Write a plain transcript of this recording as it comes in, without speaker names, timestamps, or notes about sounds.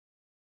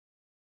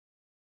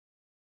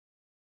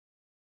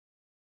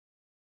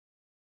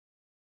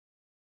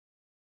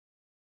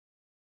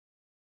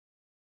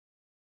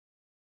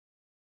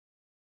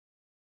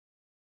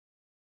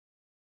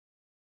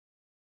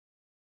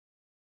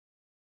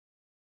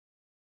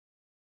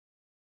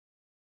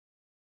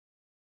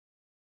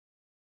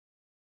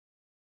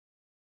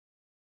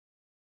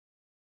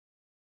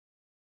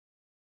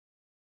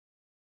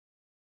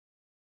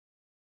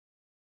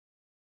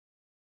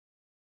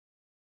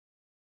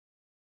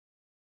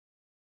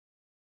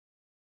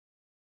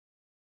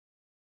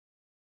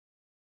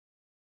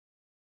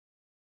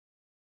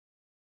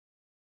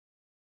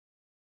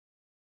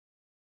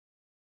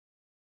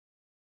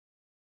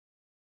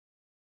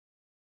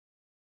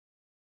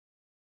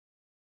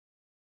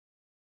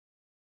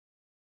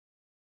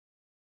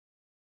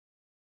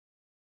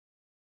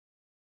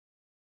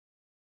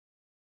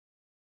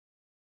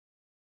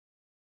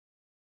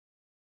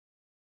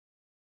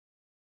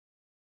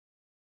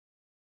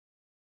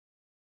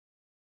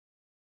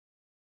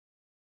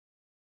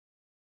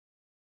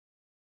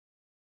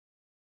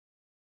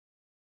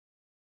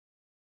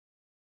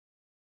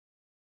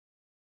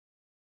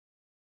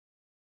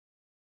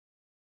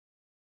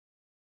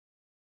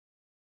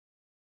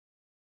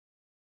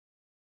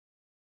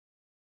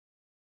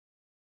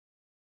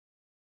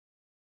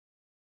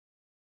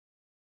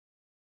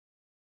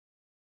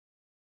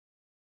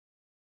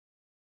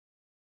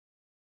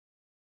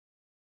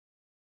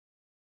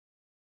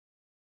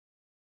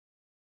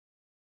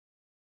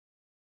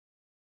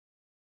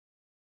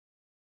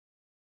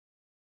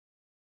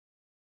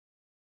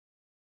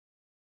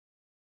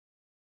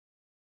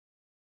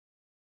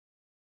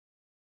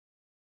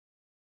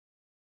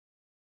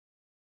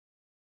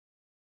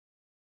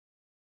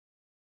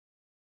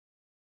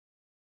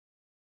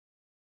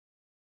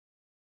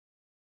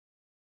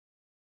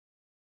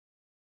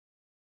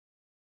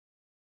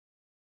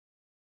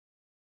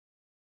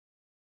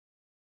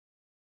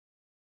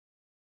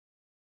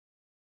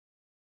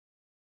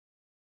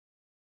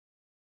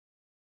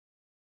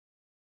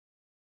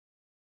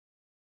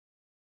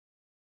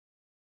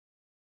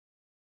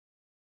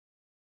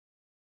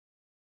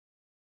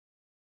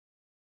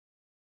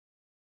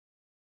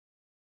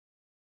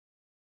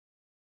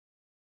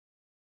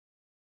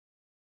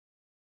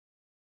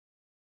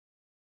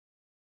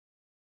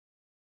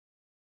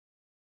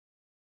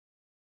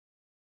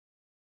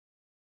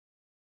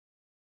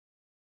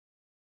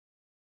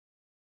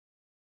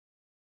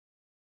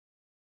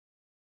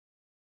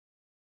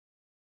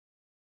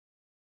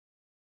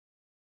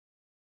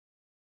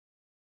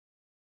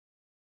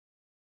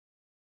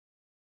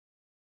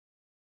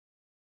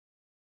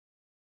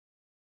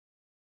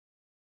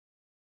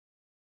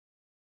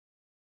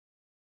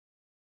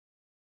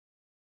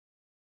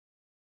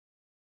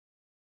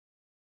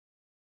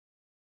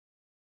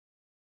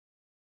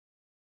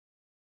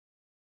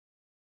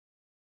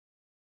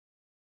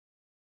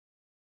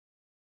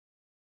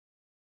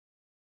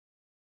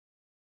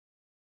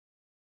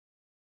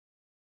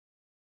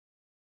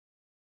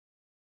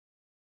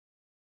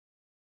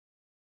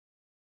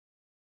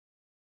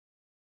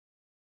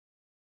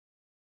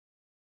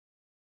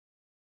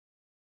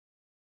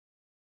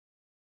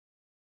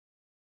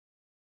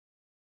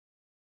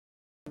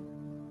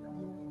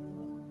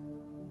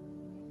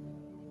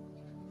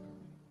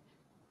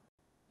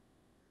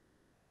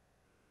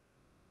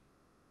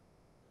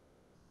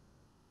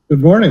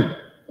Good morning.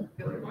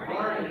 Good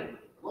morning.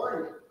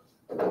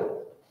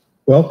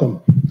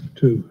 Welcome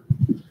to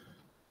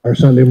our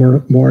Sunday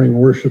morning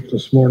worship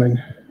this morning.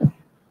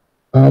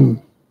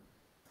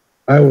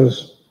 I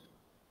was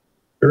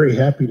very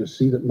happy to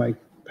see that my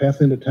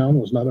path into town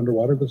was not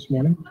underwater this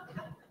morning.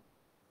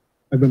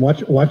 I've been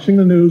watching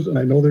the news, and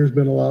I know there's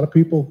been a lot of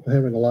people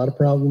having a lot of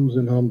problems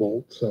in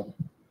Humboldt, so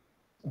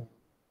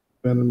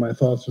been in my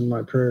thoughts and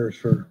my prayers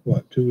for,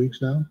 2 weeks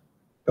now?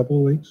 A couple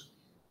of weeks?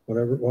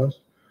 Whatever it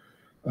was.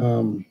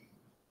 And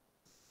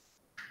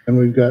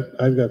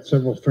I've got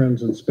several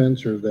friends in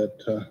Spencer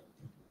that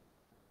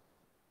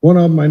one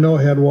of them I know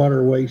had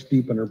water waist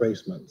deep in her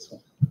basement, so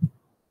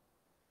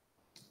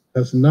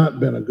that's not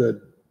been a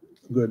good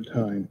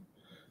time.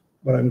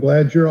 But I'm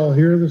glad you're all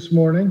here this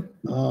morning,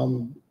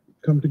 come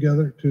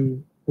together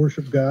to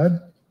worship God.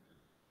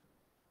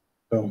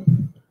 So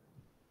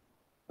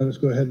let us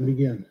go ahead and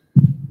begin.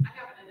 I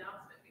have an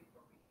announcement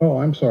before. Oh,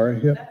 I'm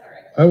sorry. Yep. That's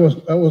all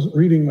right. I was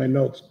reading my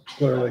notes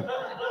clearly.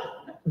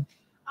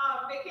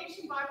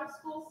 Vacation Bible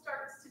School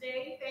starts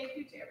today. Thank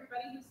you to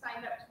everybody who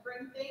signed up to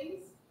bring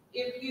things.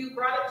 If you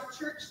brought it to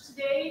church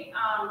today,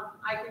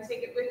 I can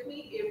take it with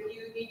me. If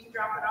you need to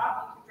drop it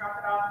off, you can drop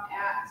it off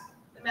at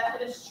the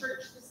Methodist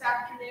Church this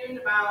afternoon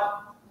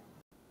about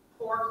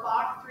 4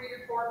 o'clock, 3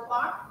 or 4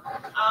 o'clock.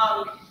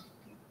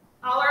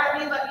 Holler at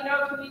me, let me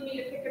know if you need me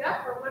to pick it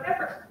up or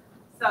whatever.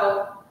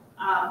 So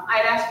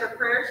I'd ask for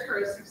prayers for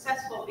a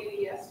successful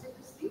VBS with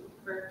this week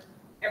for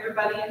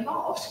everybody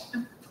involved.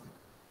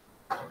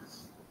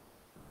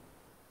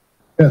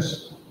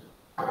 Yes.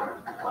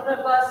 One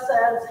of us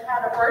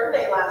had a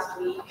birthday last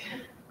week.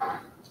 Her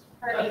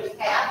name's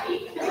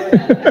Kathy. Happy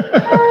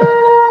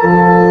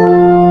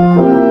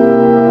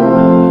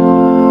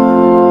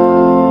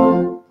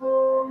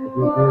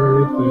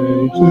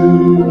birthday to you.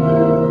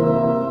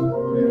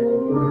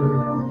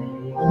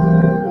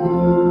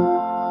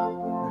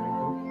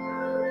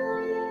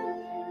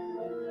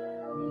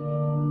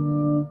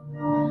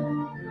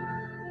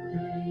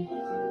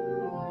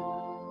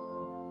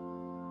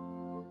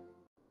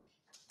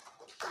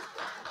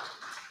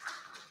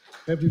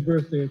 Happy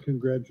birthday and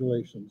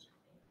congratulations.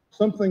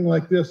 Something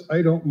like this,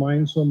 I don't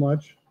mind so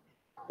much,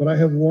 but I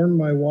have warned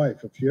my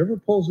wife, if she ever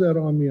pulls that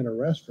on me in a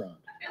restaurant,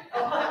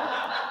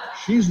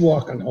 she's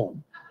walking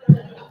home.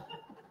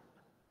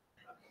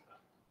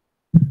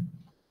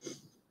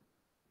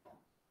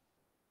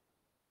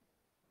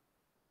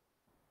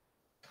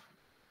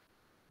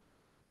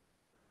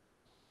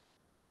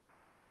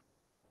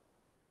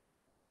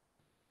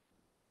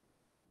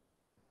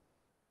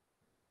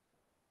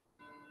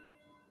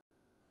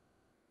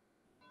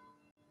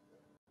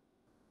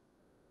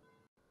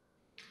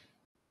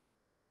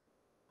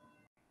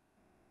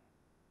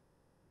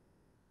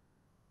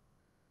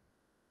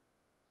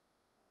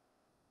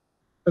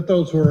 Let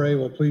those who are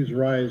able please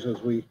rise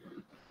as we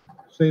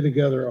say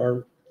together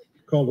our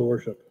call to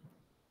worship.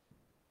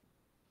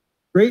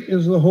 Great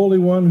is the Holy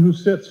One who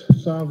sits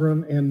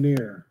sovereign and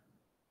near.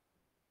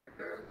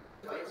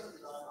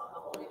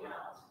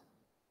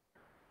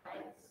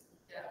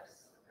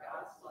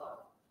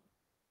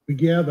 We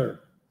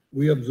gather,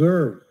 we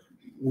observe,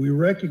 we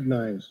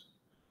recognize,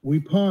 we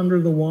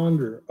ponder the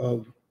wonder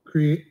of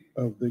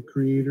the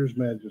Creator's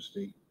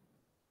majesty.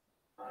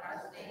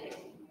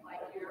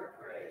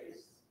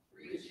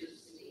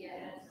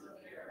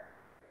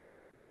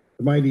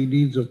 The mighty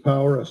deeds of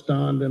power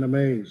astound and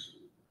amaze.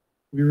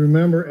 We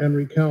remember and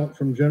recount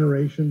from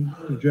generation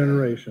to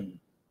generation.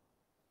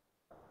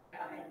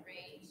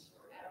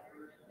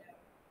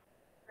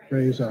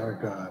 Praise our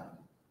God.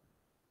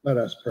 Let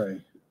us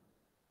pray.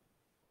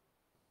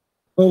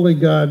 Holy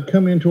God,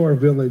 come into our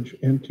village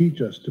and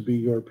teach us to be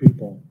your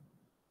people.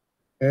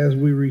 As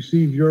we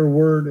receive your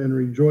word and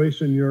rejoice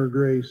in your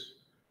grace,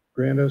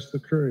 grant us the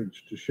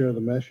courage to share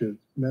the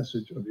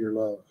message of your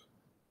love.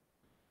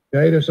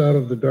 Guide us out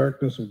of the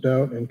darkness of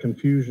doubt and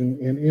confusion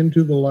and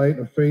into the light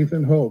of faith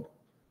and hope,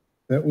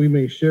 that we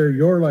may share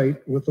your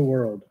light with the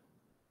world.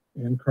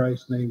 In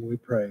Christ's name we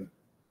pray.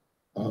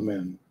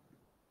 Amen.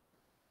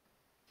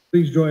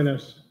 Please join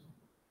us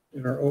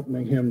in our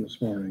opening hymn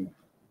this morning.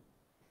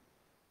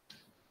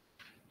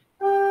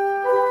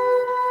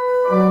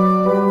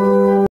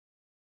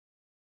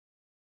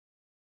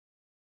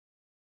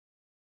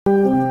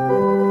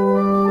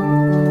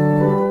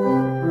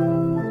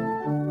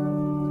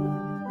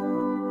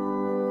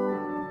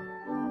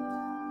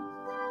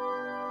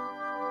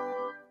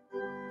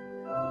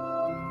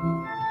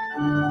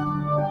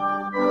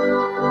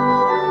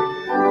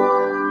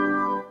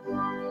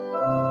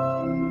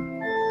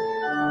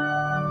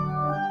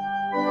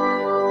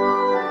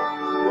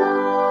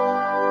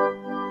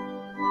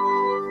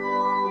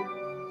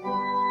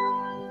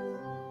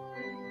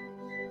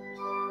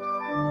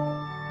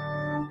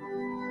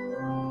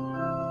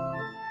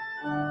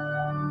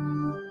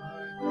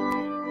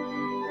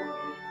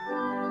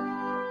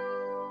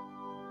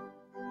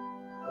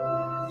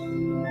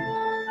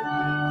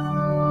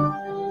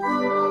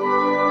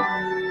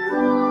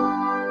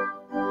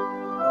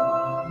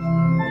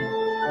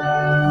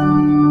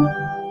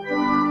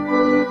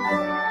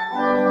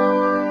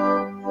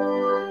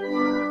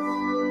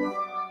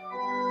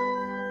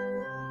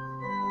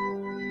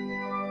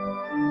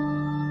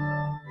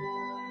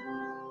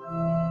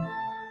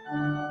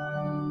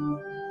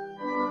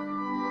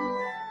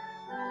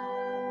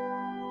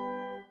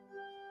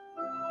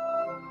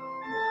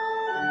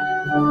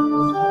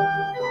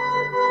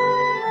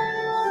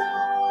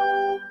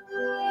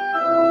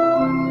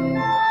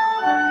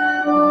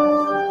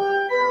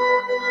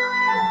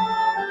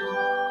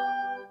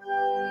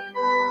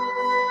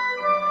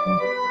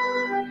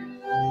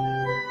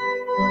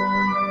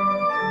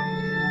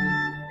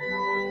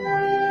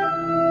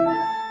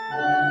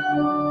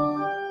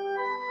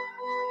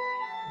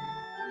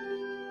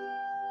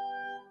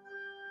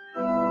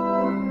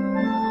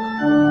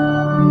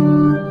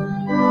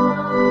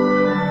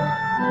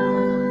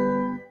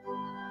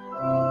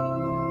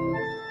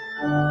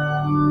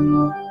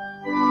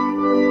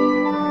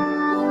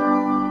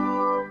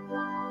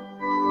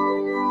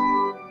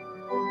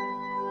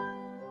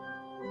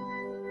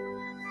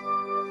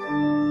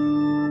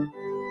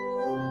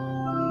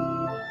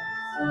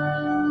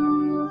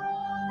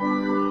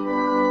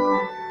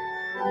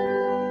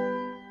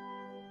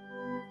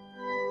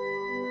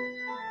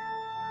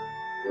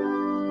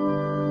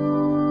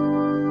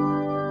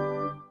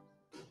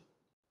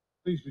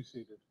 Please be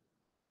seated.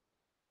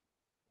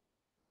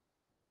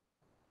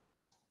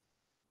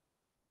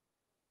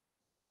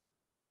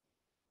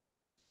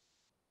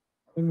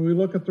 When we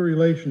look at the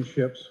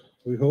relationships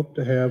we hope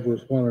to have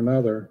with one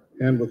another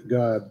and with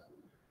God,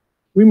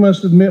 we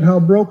must admit how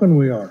broken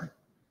we are.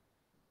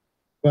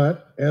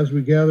 But as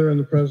we gather in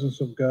the presence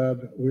of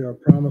God, we are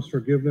promised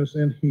forgiveness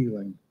and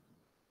healing.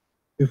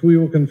 If we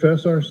will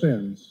confess our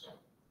sins,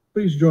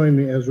 please join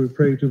me as we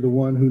pray to the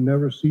one who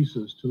never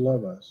ceases to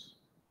love us.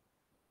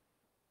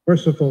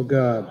 Merciful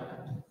God,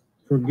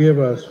 forgive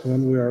us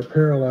when we are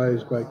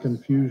paralyzed by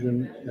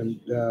confusion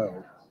and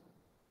doubt.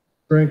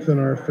 Strengthen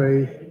our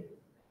faith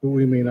that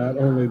we may not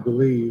only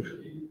believe,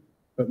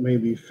 but may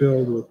be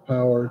filled with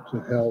power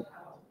to help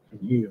and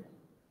heal.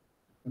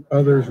 When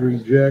others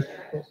reject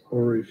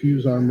or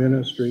refuse our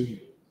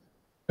ministry,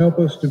 help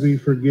us to be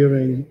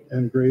forgiving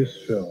and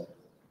grace-filled.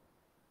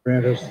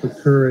 Grant us the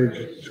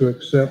courage to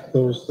accept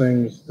those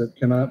things that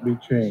cannot be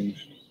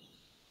changed,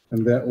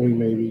 and that we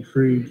may be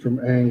freed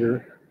from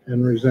anger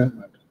and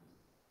resentment.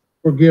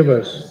 Forgive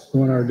us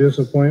when our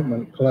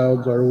disappointment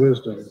clouds our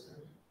wisdom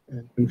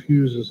and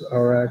confuses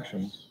our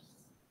actions.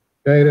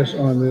 Guide us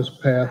on this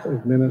path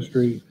of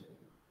ministry,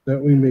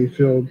 that we may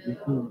feel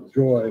the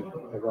joy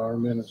of our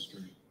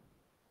ministry.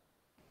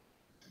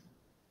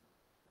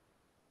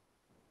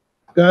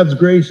 God's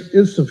grace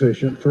is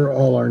sufficient for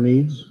all our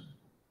needs,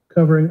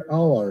 covering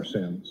all our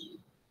sins.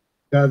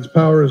 God's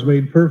power is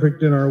made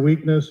perfect in our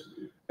weakness,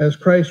 as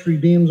Christ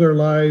redeems our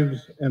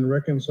lives and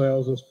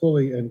reconciles us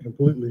fully and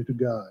completely to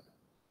God.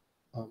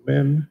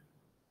 Amen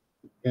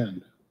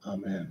and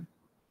amen.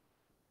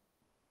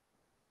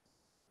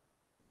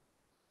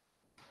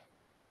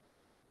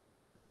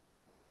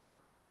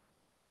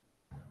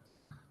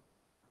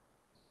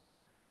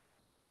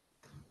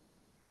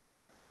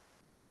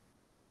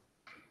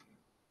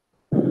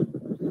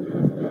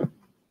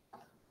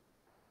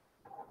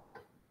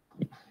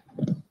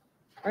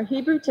 Our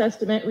Hebrew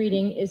Testament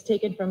reading is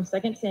taken from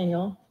 2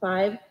 Samuel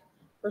 5,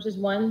 verses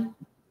 1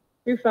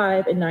 through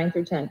 5 and 9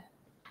 through 10.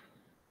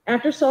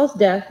 After Saul's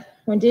death,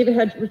 when David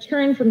had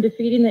returned from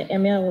defeating the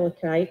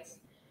Amalekites,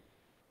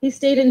 he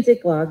stayed in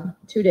Ziklag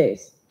 2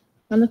 days.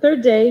 On the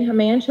third day, a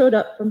man showed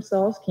up from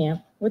Saul's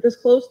camp with his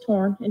clothes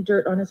torn and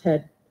dirt on his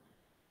head.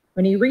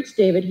 When he reached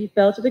David, he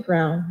fell to the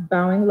ground,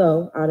 bowing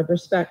low out of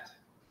respect.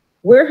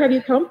 "Where have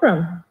you come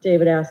from?"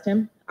 David asked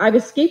him. "I've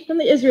escaped from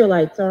the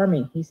Israelites'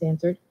 army," he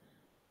answered.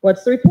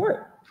 "What's the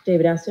report?"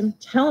 David asked him.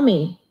 "Tell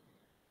me."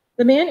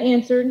 The man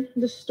answered,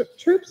 "The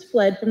troops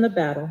fled from the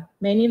battle.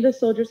 Many of the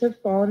soldiers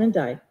have fallen and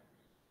died.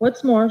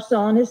 What's more,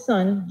 Saul and his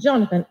son,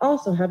 Jonathan,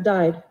 also have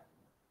died."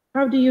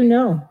 "How do you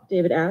know?"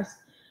 David asked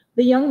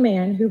the young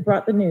man who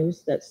brought the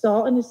news that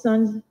Saul and his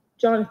son,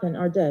 Jonathan,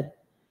 are dead.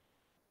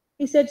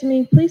 "He said to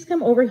me, 'Please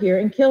come over here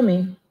and kill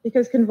me,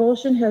 because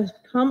convulsion has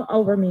come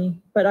over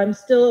me, but I'm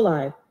still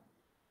alive.'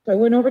 So I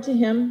went over to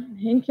him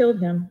and killed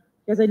him,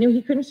 because I knew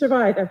he couldn't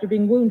survive after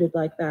being wounded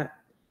like that.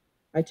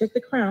 I took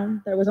the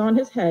crown that was on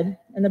his head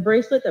and the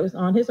bracelet that was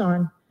on his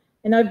arm,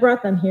 and I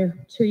brought them here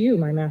to you,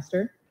 my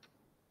master."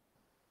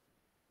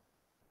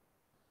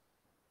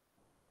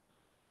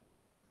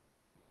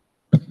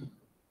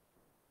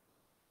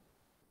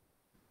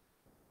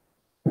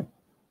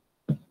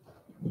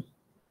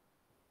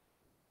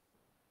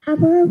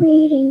 Our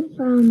reading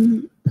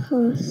from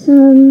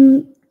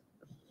Psalm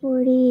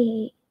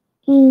 48.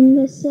 And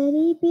the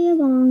city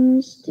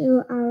belongs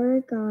to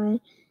our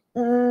God.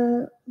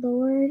 The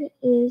Lord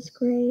is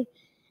great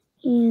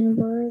and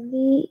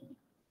worthy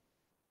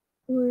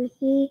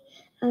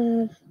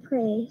of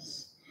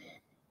praise.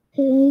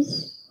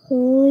 His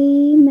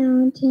holy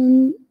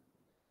mountain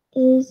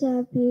is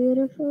a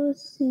beautiful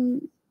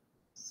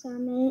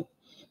summit,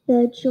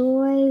 the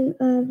joy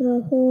of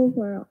the whole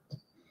world.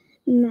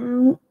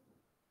 Mount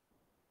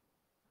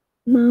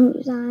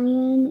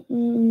Zion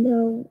in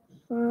the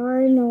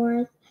far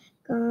north,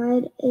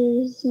 God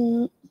is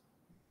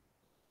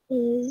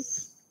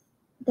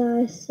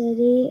the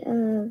city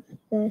of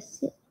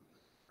the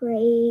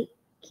great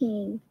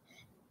King.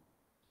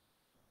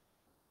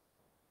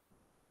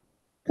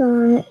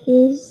 God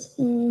is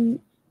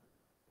in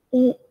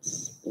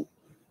its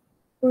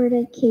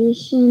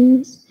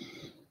fortifications,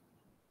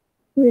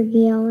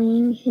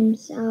 revealing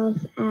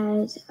himself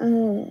as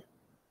a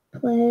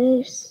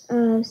place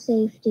of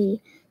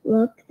safety.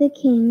 Look, the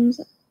kings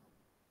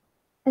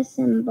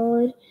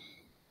assembled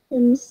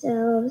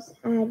themselves,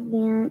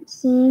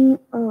 advancing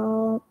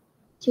all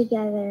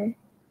together.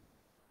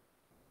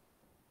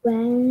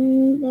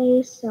 When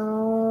they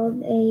saw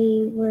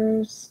they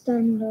were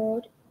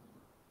startled,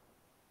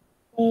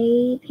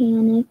 they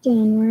panicked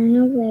and ran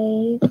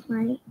away,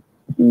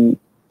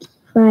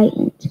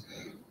 frightened.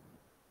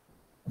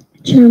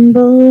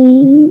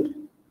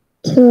 Trembling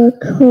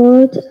took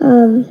hold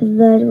of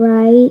the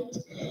right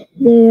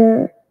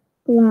there,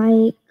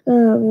 like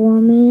a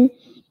woman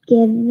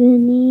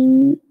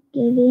giving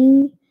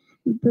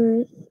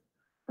birth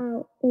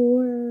out,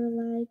 or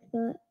like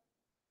the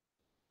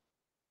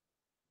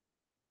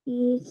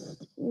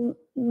east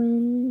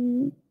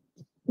wind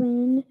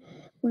when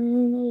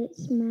it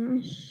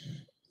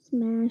smashes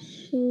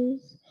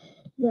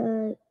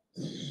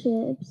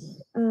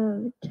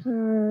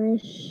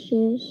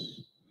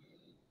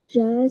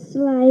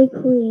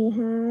we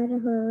had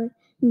heard,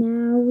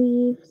 now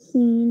we've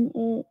seen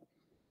it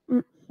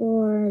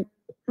for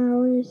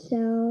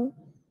ourselves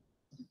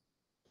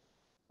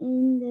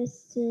in the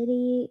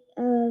city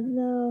of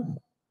the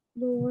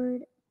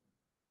Lord.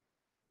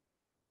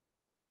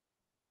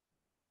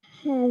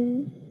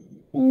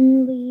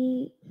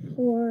 Heavenly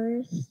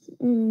forest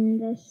in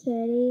the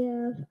city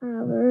of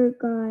our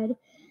God.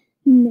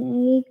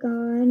 May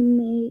God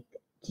make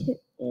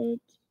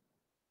it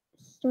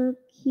secure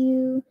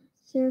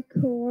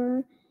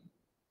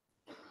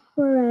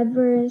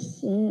forever.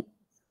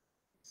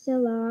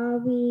 Selah,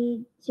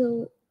 we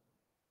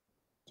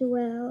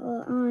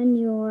dwell on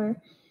your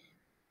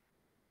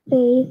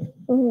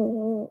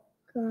faithful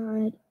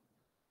God.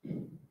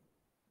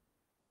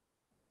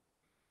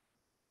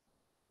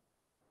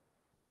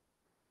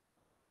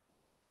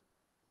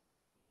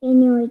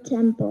 In your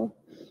temple,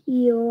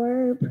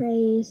 your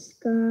praise,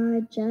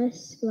 God,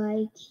 just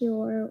like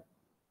your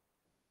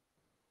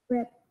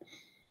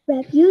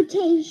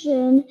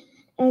reputation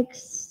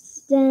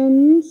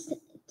extends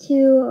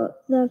to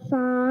the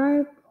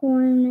far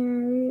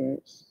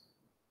corners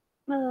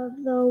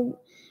of the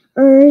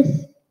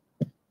earth.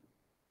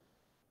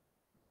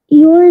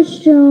 Your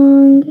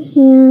strong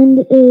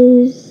hand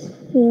is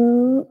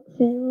filled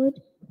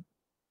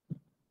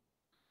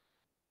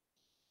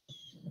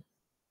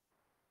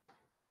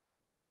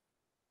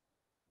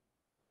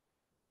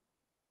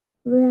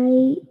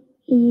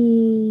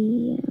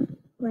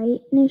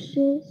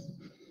righteousness.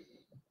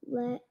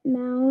 Let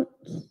Mount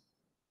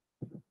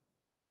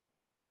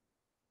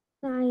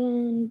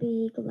Zion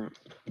be glad.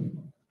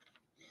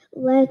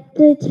 Let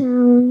the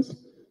towns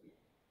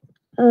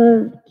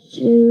of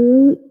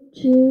Judah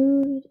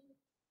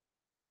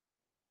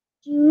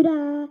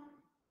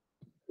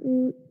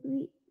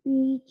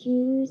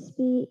rejoice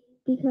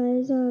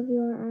because of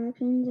your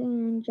actions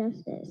and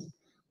justice.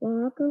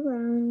 Walk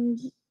around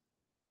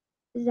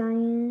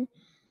Zion,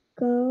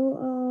 go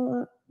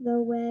all the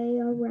way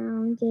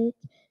around it,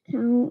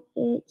 count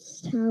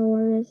its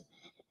towers,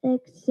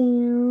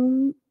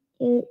 examine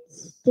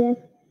its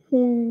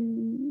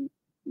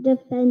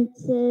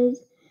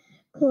defenses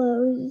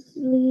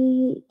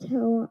closely,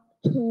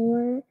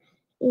 toward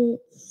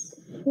its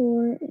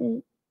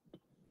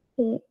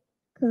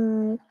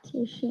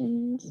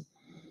fortifications,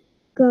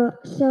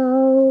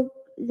 so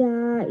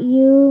that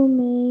you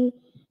may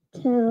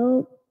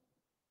tell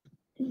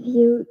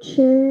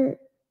future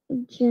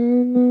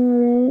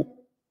generations,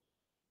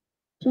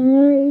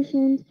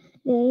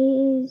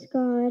 there is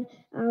God,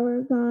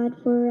 our God,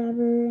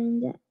 forever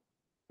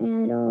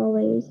and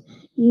always.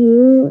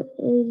 You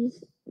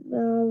is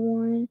the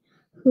one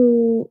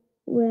who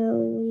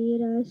will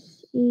lead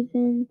us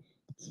even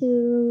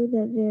to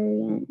the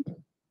very end.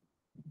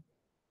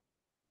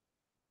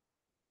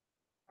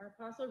 Our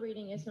apostle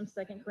reading is from 2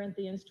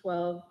 Corinthians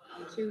 12,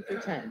 2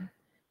 through 10.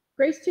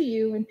 Grace to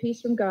you and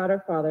peace from God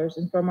our fathers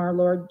and from our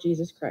Lord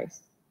Jesus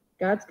Christ.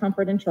 God's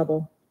comfort in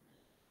trouble.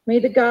 May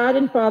the God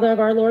and Father of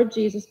our Lord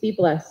Jesus be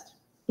blessed.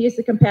 He is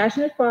the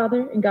compassionate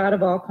Father and God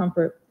of all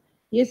comfort.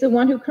 He is the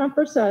one who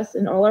comforts us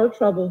in all our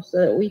troubles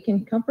so that we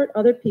can comfort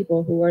other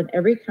people who are in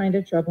every kind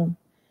of trouble.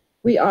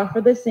 We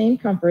offer the same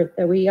comfort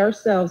that we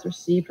ourselves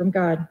receive from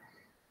God.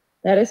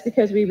 That is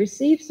because we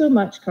receive so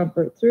much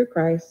comfort through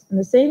Christ in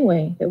the same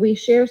way that we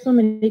share so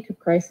many of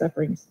Christ's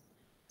sufferings.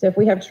 So if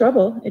we have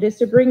trouble, it is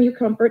to bring you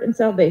comfort and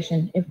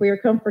salvation. If we are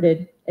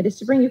comforted, it is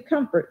to bring you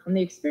comfort from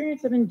the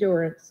experience of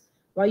endurance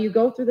while you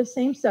go through the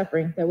same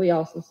suffering that we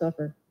also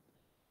suffer.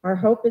 Our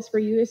hope is for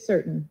you is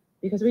certain,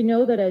 because we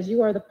know that as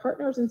you are the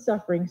partners in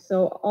suffering,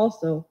 so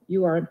also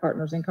you are in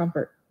partners in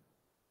comfort.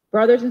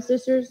 Brothers and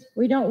sisters,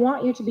 we don't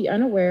want you to be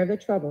unaware of the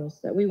troubles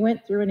that we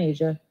went through in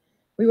Asia.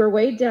 We were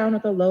weighed down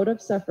with a load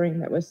of suffering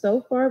that was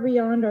so far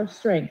beyond our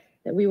strength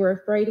that we were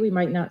afraid we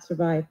might not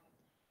survive.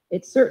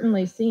 It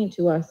certainly seemed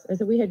to us as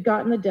if we had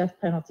gotten the death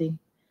penalty.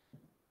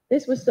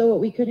 This was so that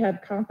we could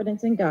have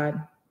confidence in God,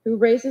 who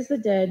raises the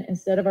dead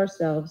instead of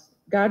ourselves.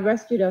 God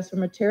rescued us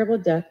from a terrible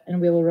death, and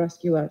will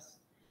rescue us.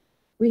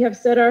 We have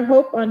set our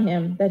hope on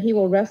him that he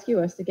will rescue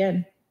us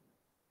again.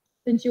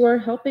 Since you are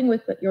helping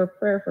with your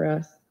prayer for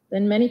us,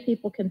 then many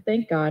people can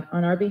thank God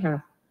on our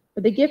behalf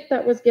for the gift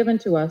that was given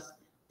to us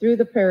through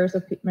the prayers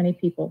of many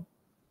people.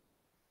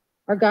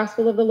 Our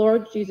Gospel of the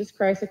Lord Jesus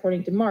Christ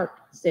according to Mark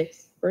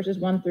 6, verses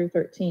 1 through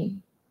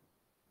 13.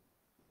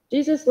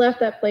 Jesus left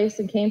that place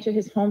and came to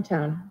his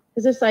hometown.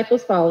 His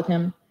disciples followed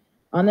him.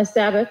 On the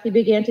Sabbath, he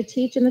began to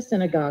teach in the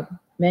synagogue.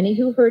 Many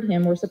who heard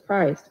him were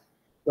surprised.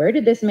 Where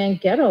did this man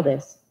get all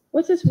this?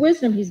 What's this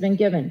wisdom he's been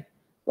given?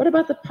 What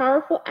about the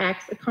powerful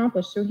acts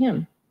accomplished through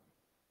him?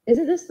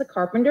 Isn't this the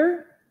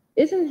carpenter?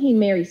 Isn't he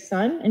Mary's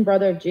son and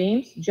brother of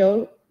James,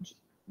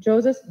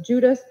 Joseph,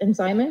 Judas, and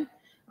Simon?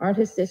 Aren't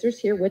his sisters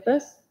here with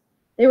us?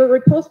 They were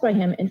repulsed by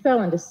him and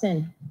fell into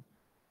sin.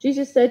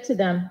 Jesus said to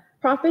them,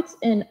 prophets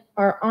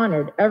are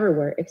honored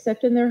everywhere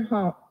except in their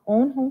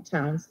own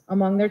hometowns,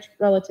 among their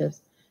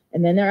relatives,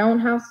 and in their own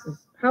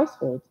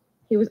households.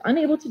 He was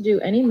unable to do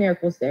any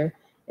miracles there,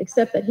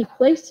 except that he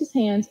placed his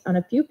hands on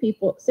a few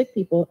sick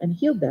people, and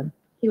healed them.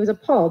 He was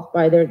appalled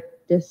by their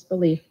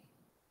disbelief.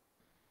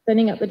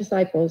 sending out the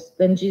disciples.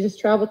 Then Jesus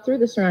traveled through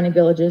the surrounding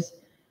villages,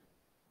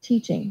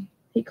 teaching.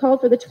 He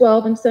called for the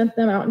 12 and sent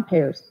them out in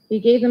pairs. He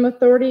gave them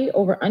authority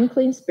over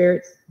unclean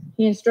spirits.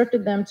 He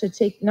instructed them to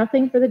take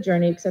nothing for the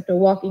journey except a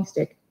walking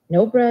stick,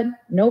 no bread,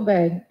 no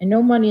bag, and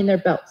no money in their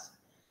belts.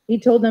 He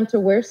told them to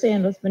wear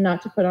sandals, but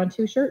not to put on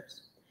 2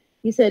 shirts.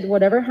 He said,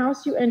 whatever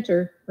house you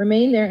enter,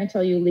 remain there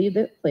until you leave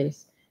the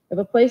place. If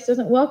a place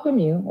doesn't welcome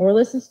you or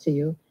listens to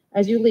you,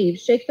 as you leave,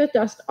 shake the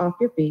dust off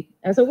your feet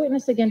as a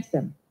witness against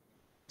them.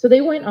 So they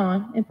went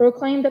on and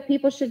proclaimed that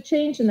people should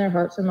change in their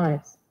hearts and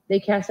lives. They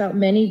cast out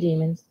many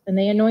demons, and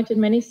they anointed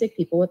many sick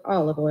people with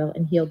olive oil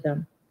and healed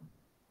them.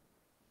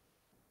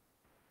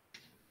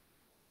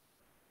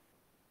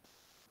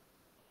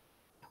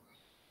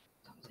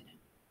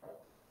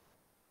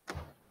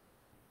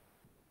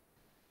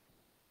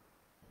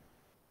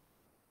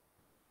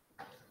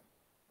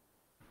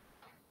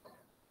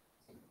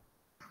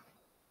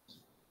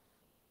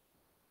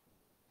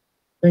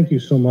 Thank you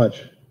so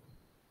much.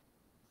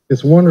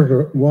 It's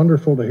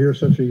wonderful to hear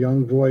such a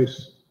young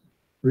voice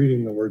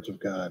reading the words of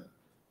God.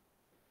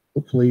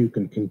 Hopefully you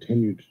can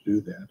continue to do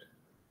that.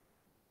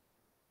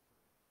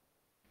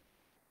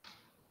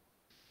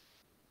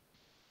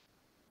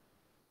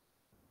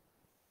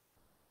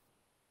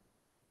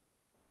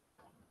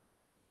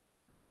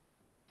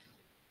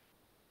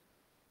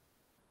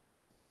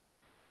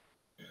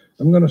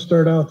 I'm going to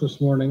start out this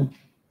morning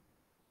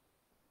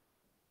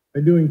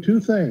by doing 2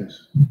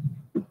 things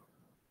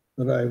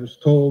that I was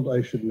told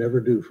I should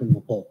never do from the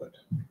pulpit.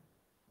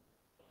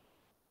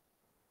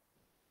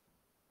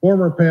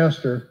 Former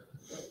pastor,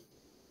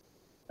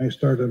 I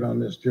started on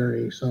this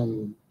journey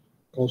some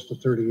close to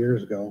 30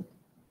 years ago,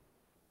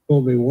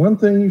 told me one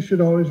thing you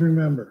should always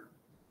remember: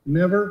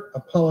 never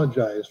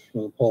apologize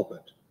from the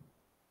pulpit.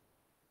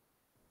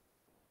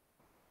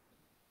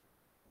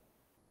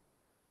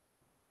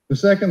 The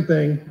second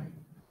thing,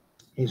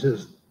 he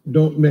says,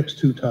 don't mix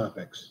 2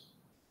 topics.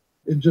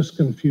 It just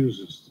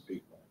confuses the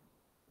people.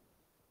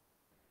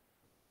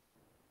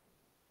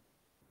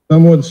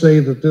 Some would say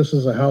that this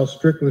is a house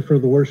strictly for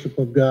the worship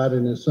of God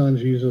and His Son,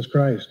 Jesus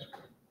Christ,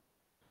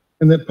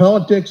 and that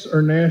politics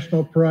or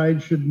national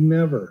pride should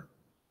never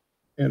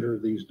enter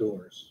these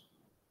doors.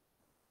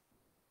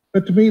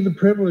 But to me, the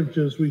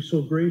privileges we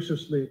so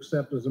graciously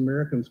accept as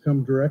Americans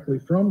come directly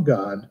from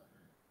God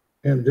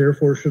and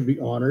therefore should be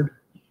honored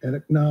and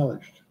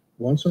acknowledged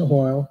once in a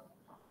while,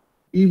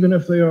 even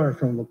if they are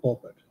from the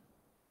pulpit.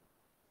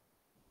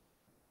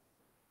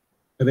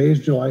 Today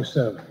is July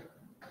 7th.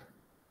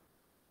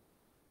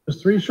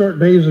 Just 3 short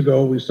days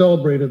ago, we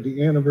celebrated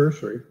the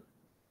anniversary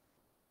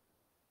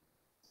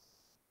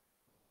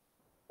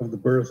of the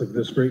birth of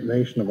this great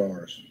nation of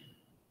ours,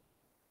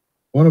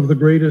 one of the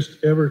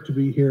greatest ever to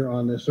be here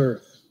on this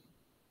earth.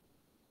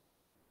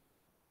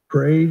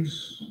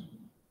 Parades,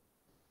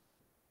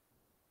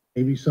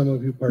 maybe some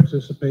of you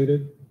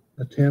participated,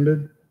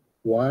 attended,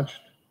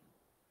 watched.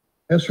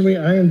 As for me,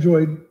 I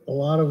enjoyed a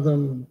lot of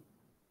them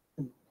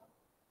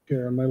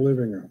here in my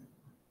living room.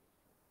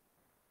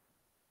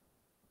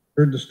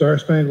 Heard the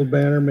Star-Spangled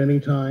Banner many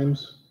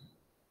times.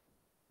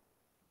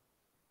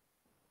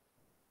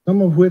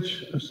 Some of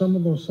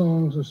those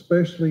songs,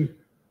 especially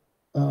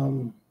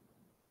at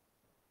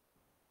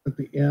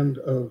the end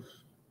of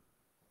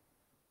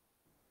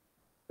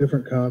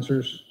different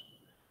concerts,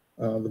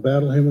 the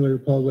Battle Hymn of the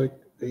Republic,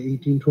 the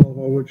 1812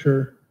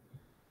 Overture,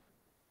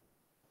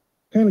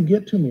 kind of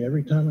get to me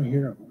every time I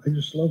hear them. I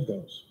just love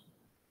those.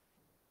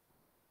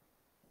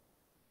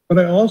 But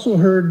I also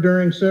heard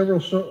during several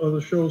of the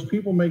shows,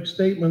 people make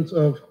statements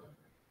of,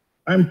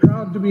 I'm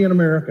proud to be an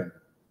American.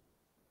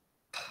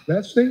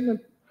 That statement,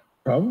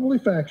 probably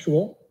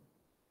factual.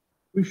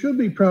 We should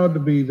be proud to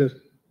be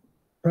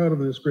proud of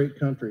this great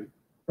country,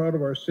 proud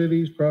of our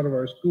cities, proud of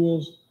our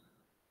schools,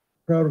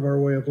 proud of our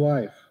way of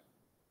life.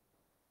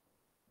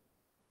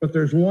 But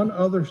there's one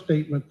other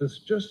statement that's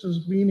just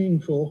as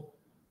meaningful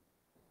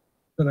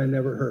that I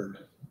never heard,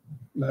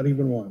 not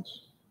even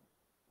once.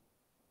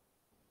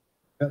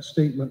 That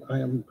statement, I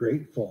am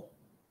grateful.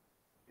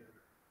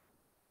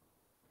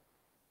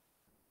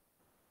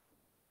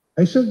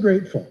 I said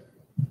grateful.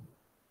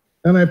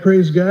 And I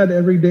praise God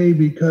every day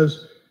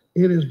because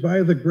it is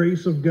by the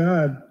grace of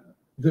God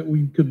that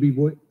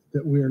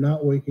we are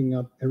not waking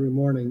up every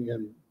morning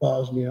in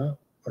Bosnia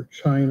or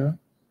China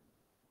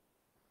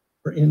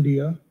or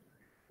India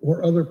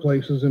or other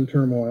places in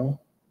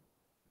turmoil.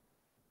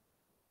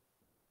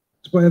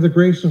 It's by the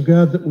grace of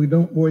God that we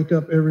don't wake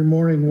up every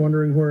morning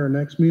wondering where our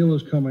next meal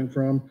is coming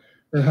from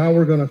or how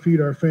we're going to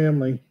feed our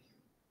family,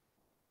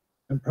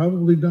 and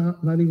probably not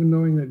even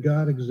knowing that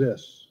God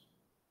exists.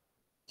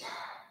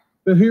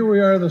 But here we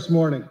are this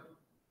morning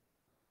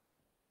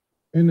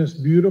in this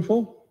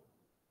beautiful,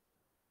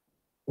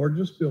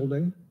 gorgeous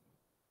building,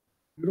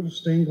 beautiful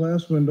stained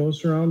glass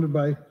windows, surrounded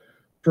by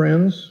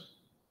friends,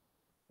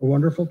 a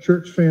wonderful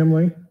church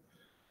family,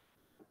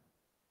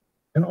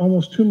 and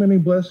almost too many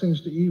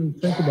blessings to even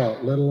think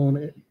about, let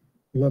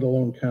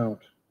alone count.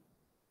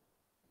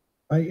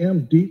 I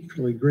am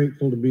deeply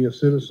grateful to be a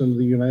citizen of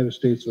the United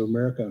States of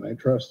America, and I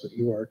trust that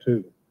you are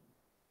too.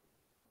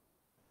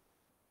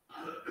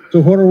 So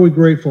what are we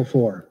grateful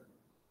for?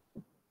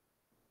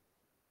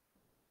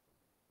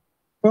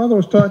 Father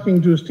was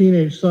talking to his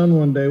teenage son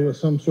one day with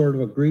some sort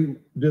of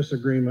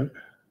disagreement.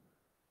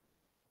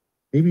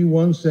 Maybe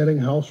one setting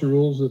house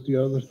rules that the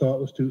other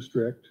thought was too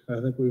strict. I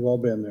think we've all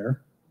been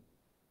there.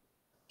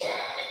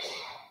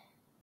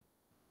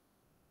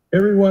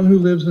 Everyone who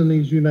lives in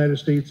these United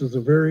States is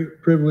a very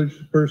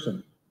privileged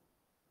person.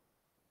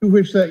 To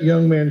which that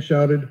young man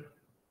shouted,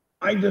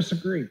 "I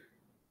disagree."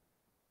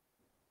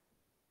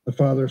 The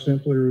father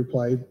simply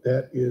replied,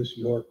 "That is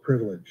your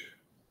privilege."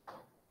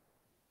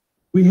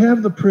 We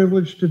have the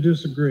privilege to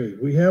disagree.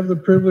 We have the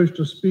privilege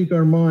to speak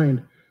our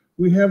mind.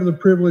 We have the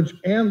privilege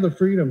and the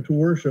freedom to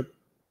worship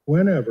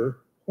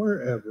whenever,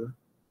 wherever,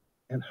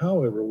 and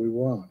however we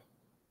want.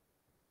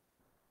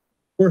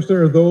 Of course,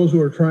 there are those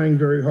who are trying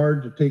very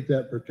hard to take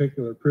that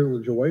particular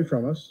privilege away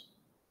from us.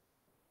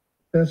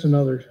 That's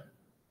another,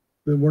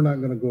 we're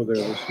not going to go there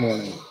this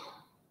morning.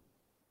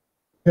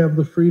 We have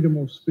the freedom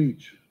of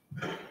speech,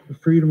 the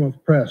freedom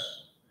of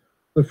press,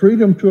 the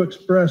freedom to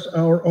express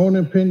our own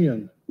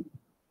opinion,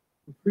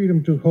 the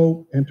freedom to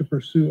hope and to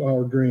pursue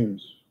our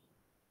dreams.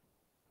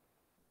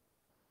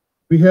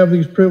 We have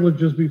these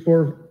privileges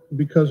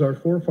because our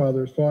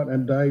forefathers fought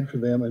and died for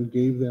them and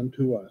gave them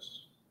to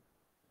us.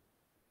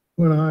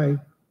 When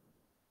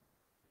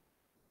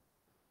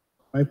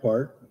my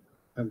part,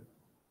 I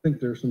think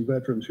there's some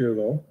veterans here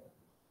though,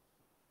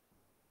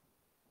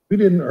 we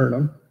didn't earn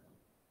them.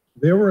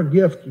 They were a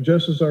gift,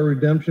 just as our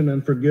redemption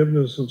and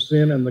forgiveness of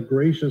sin and the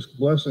gracious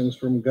blessings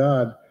from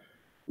God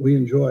we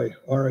enjoy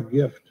are a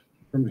gift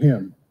from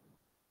Him.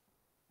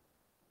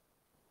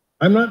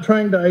 I'm not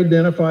trying to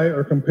identify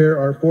or compare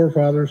our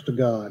forefathers to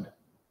God.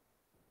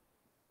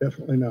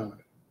 Definitely not.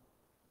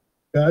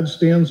 God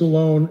stands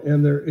alone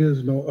and there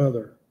is no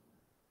other.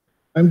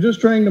 I'm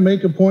just trying to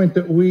make a point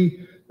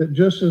that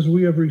just as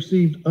we have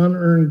received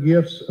unearned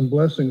gifts and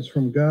blessings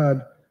from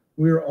God,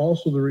 we are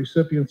also the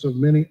recipients of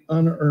many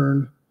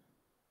unearned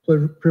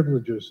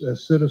privileges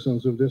as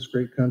citizens of this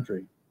great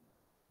country.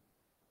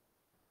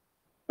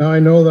 Now, I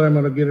know that I'm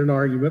going to get an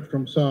argument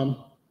from some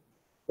of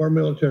our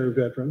military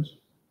veterans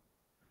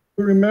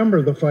who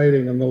remember the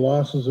fighting and the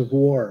losses of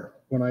war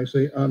when I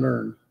say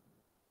unearned.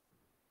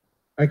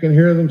 I can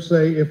hear them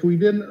say, if we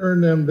didn't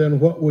earn them, then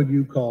what would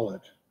you call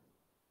it?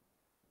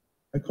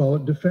 I call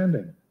it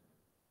defending.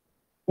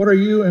 What are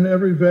you and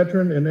every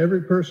veteran and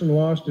every person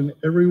lost in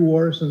every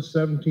war since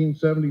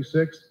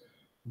 1776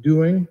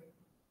 doing?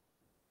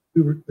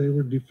 They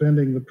were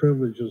defending the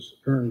privileges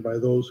earned by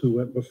those who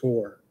went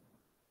before.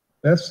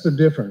 That's the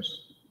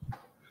difference.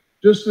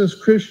 Just as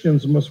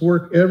Christians must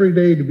work every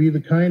day to be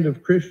the kind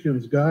of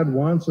Christians God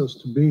wants us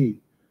to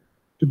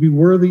be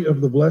worthy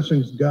of the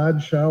blessings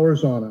God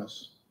showers on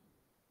us.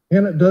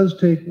 And it does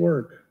take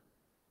work.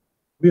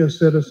 We as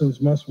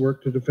citizens must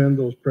work to defend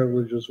those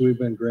privileges we've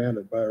been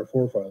granted by our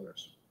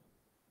forefathers.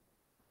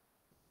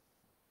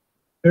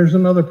 There's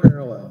another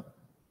parallel.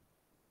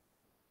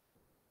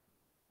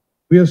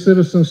 We as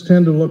citizens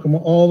tend to look at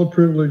all the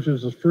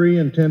privileges as free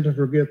and tend to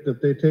forget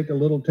that they take a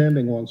little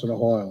tending once in a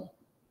while.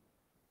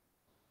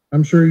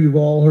 I'm sure you've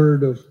all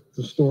heard of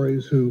the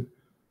stories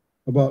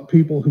about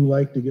people who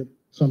like to get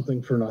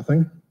something for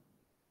nothing.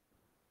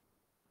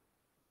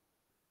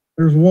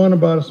 There's one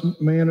about a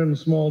man in a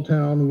small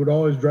town who would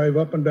always drive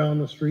up and down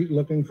the street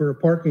looking for a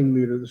parking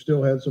meter that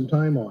still had some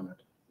time on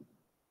it.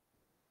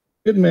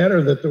 It didn't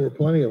matter that there were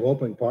plenty of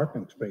open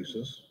parking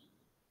spaces,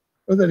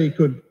 or that he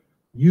could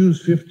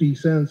use 50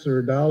 cents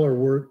or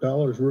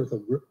 $1 worth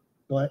of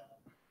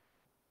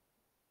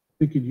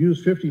he could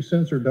use 50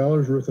 cents or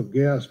 $1 worth of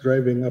gas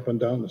driving up and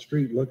down the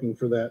street looking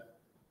for that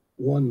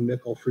one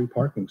nickel free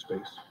parking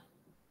space.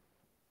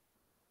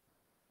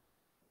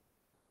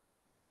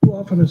 Too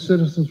often as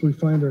citizens we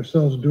find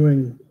ourselves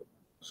doing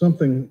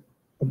something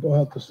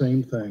about the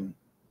same thing.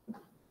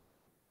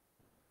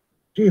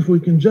 Gee, if we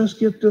can just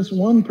get this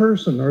one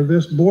person or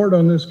this board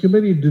on this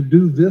committee to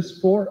do this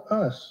for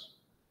us,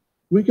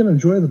 we can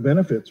enjoy the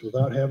benefits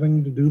without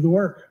having to do the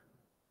work.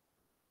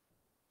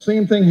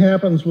 Same thing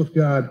happens with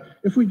God.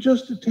 If we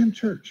just attend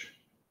church,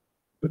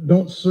 but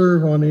don't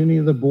serve on any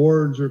of the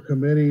boards or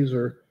committees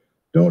or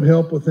don't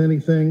help with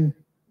anything,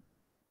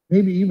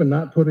 maybe even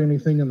not put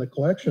anything in the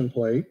collection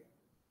plate,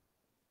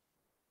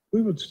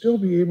 we would still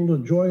be able to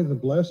enjoy the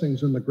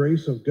blessings and the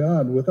grace of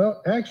God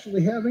without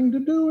actually having to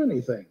do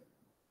anything.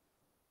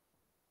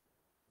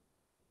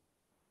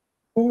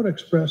 The poet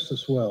expressed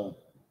this well.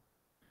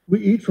 We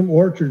eat from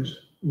orchards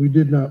we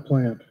did not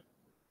plant.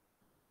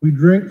 We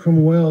drink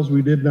from wells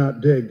we did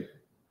not dig.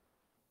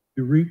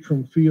 We reap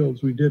from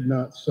fields we did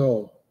not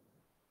sow.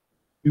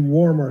 We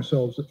warm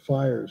ourselves at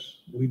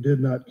fires we did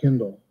not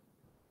kindle.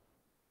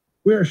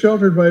 We are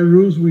sheltered by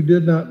roofs we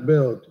did not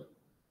build.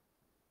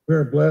 We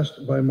are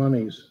blessed by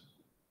monies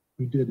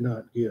we did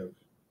not give.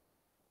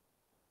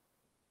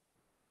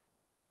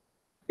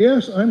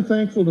 Yes, I'm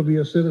thankful to be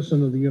a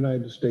citizen of the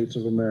United States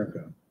of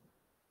America.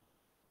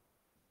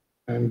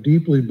 I'm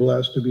deeply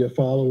blessed to be a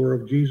follower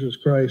of Jesus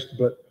Christ,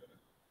 but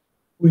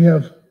we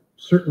have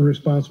certain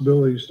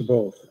responsibilities to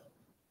both.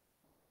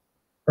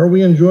 Are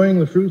we enjoying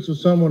the fruits of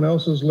someone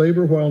else's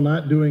labor while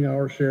not doing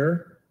our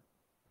share?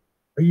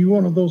 Are you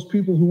one of those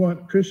people who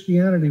want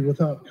Christianity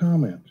without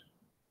comment?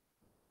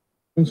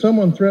 When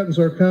someone threatens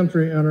our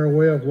country and our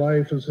way of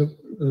life,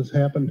 as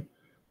happened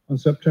on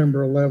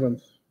September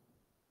 11th,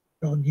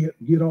 we'll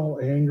get all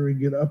angry,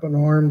 get up in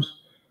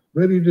arms,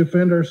 ready to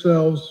defend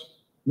ourselves.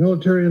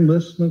 Military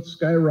enlistments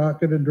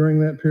skyrocketed during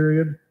that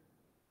period.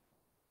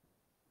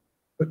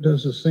 But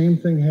does the same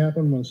thing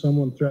happen when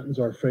someone threatens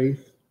our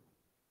faith?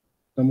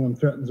 Someone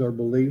threatens our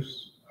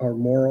beliefs, our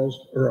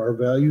morals, or our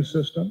value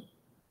system?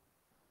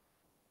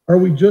 Are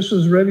we just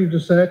as ready to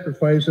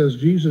sacrifice as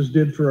Jesus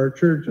did for our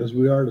church as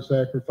we are to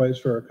sacrifice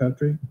for our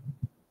country?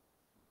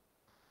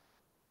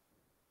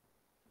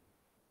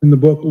 In the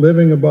book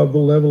Living Above the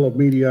Level of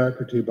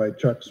Mediocrity by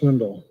Chuck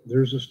Swindoll,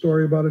 there's a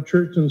story about a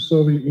church in the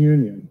Soviet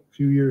Union a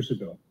few years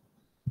ago.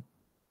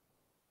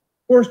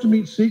 Forced to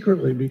meet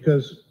secretly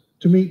because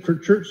to meet for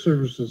church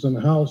services in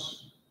the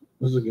house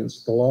was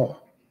against the law.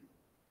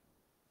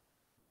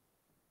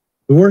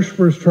 The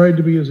worshipers tried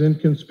to be as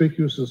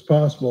inconspicuous as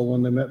possible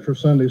when they met for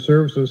Sunday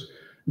services,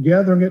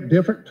 gathering at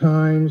different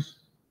times,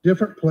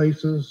 different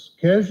places,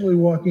 casually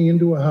walking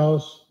into a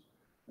house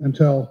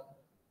until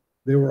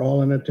they were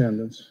all in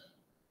attendance.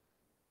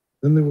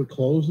 Then they would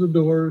close the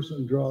doors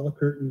and draw the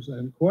curtains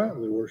and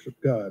quietly worship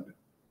God.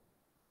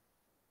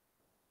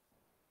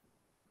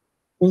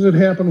 Well, as it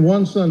happened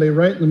one Sunday,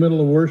 right in the middle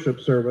of worship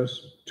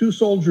service, 2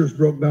 soldiers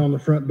broke down the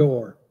front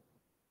door,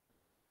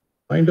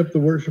 lined up the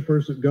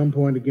worshipers at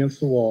gunpoint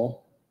against the wall,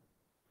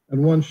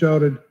 and one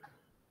shouted,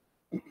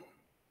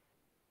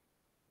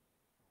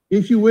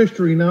 "If you wish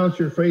to renounce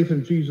your faith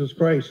in Jesus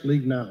Christ,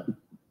 leave now."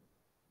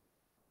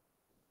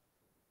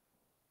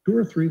 2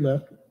 or 3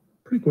 left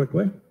pretty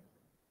quickly,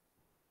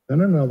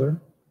 then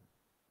another,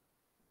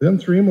 then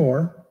 3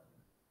 more.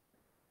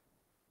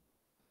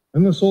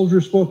 And the soldier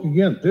spoke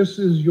again, "This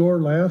is your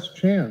last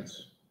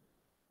chance.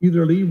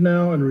 Either leave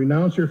now and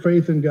renounce your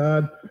faith in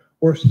God,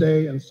 or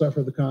stay and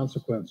suffer the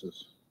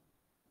consequences."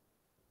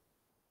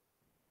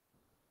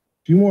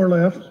 A few more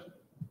left,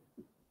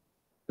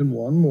 and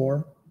 1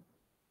 more,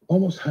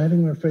 almost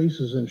hiding their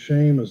faces in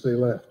shame as they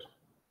left.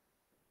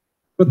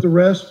 But the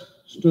rest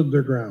stood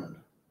their ground.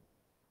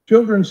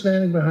 Children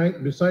standing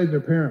beside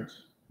their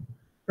parents,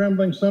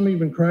 trembling, some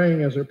even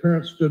crying as their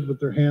parents stood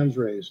with their hands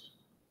raised,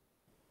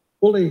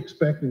 fully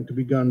expecting to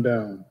be gunned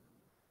down,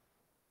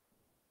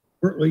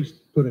 or at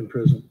least put in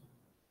prison.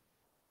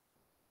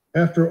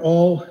 After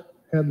all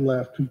had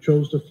left who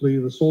chose to flee,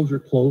 the soldier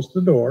closed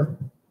the door,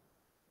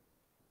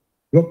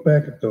 looked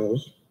back at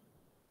those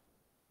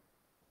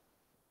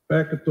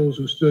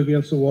who stood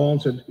against the wall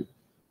and said,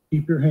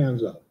 "Keep your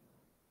hands up."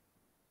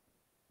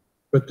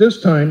 But this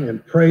time in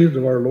praise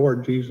of our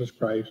Lord Jesus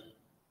Christ.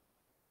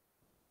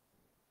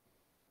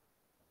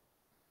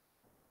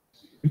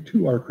 We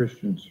too are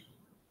Christians.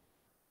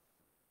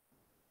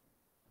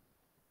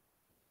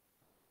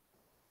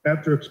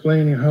 After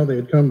explaining how they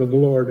had come to the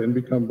Lord and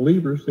become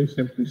believers, they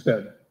simply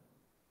said,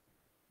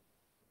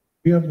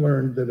 "We have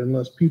learned that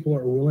unless people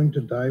are willing to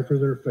die for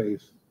their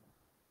faith,"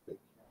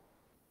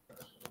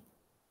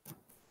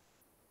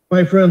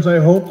 my friends, I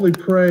hopefully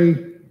pray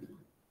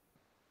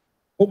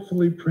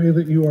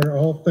that you are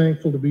all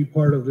thankful to be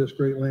part of this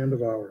great land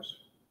of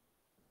ours,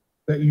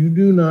 that you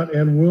do not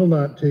and will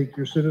not take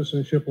your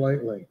citizenship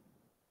lightly,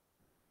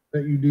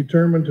 that you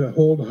determine to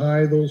hold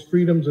high those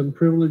freedoms and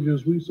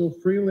privileges we so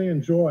freely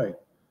enjoy,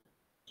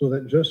 so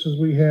that just as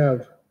we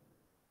have,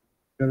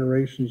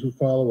 generations who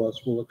follow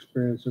us will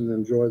experience and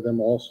enjoy them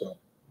also.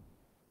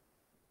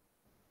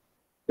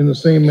 In the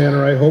same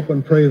manner, I hope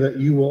and pray that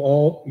you will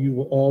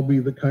all be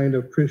the kind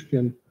of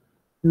Christian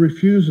who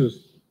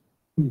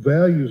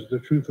values the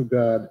truth of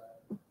God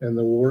and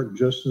will work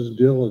just as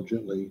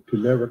diligently to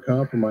never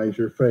compromise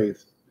your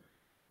faith,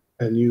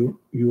 and you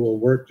will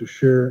work to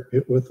share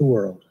it with the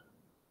world.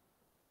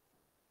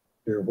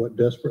 Hear what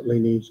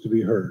desperately needs to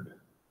be heard.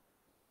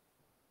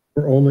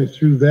 For only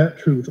through that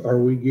truth are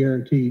we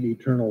guaranteed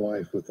eternal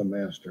life with the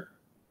Master.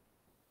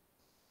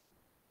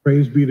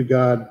 Praise be to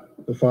God,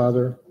 the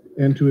Father,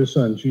 and to his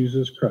Son,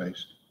 Jesus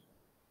Christ.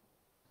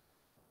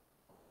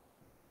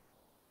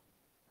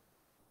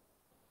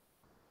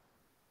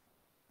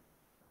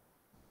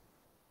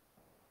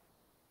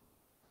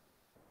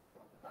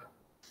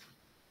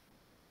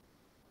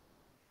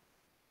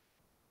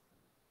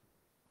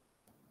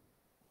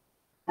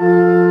 Let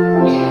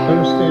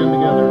us stand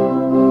together.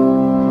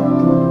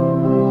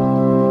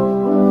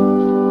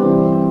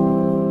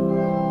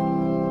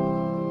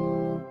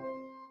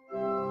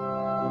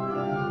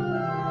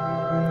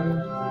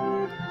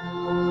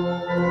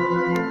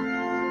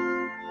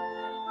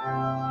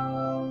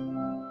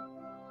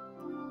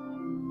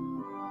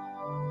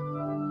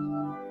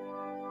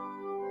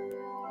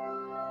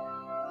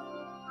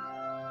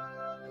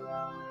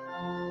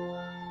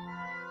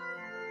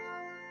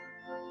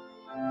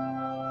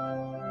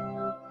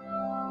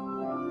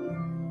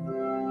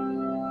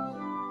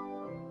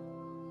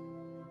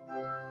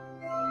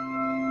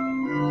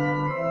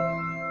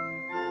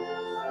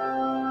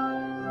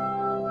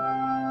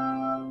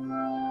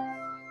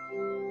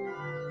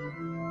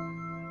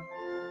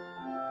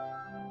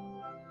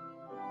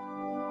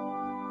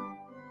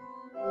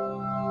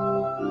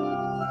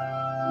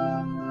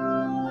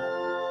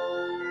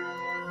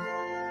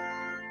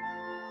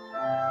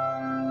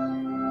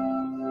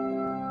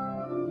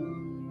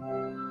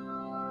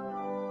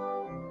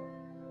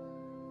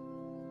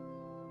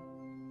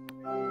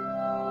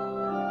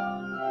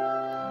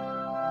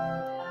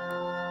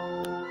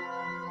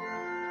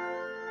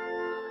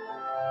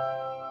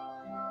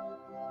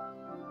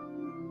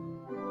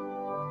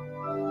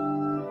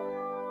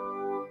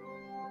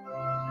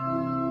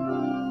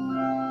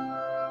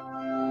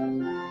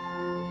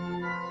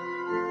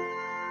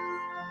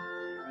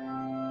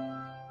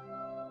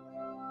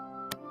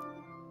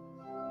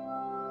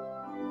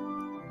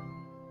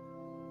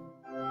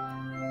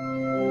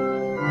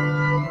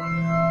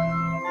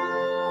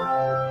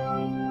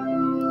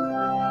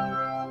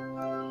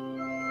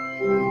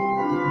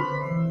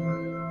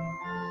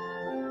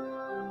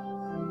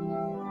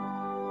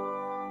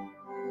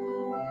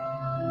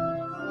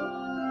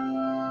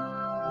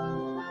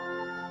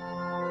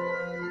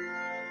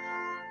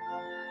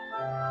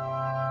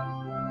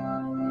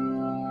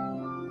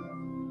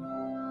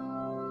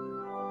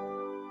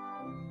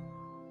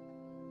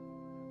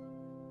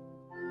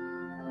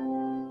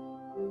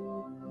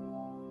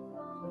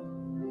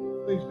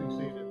 Please be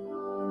seated.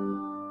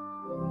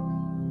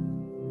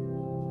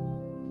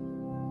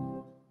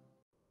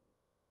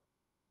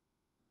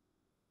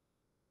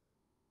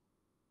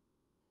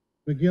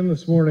 Begin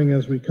this morning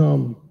as we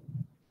come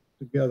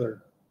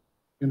together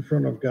in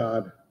front of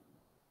God.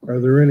 Are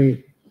there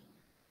any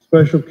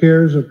special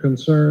cares or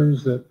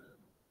concerns that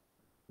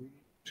we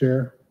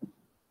share?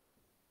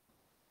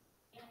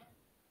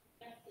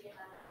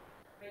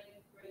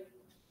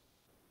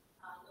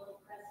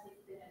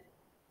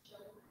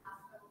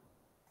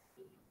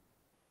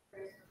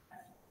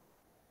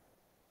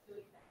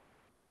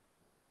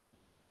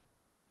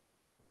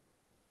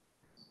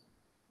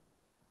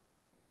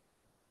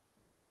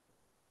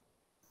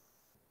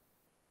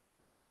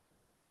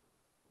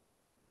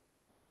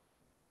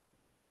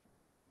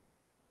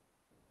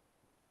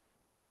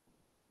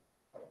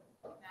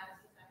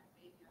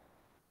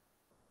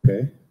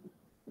 Okay.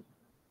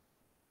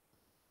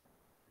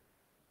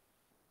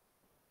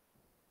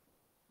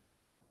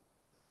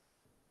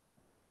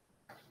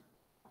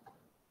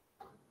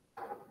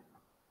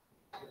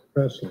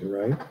 Presley,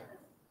 right?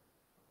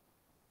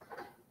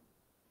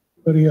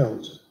 Anybody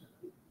else?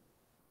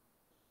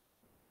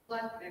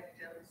 Flood victims.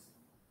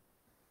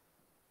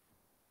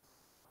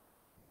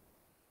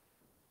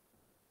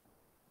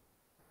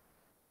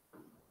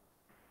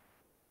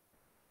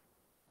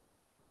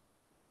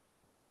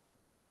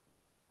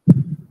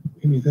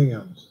 Anything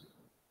else?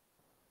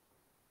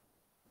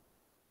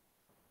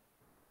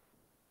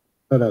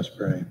 Let us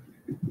pray.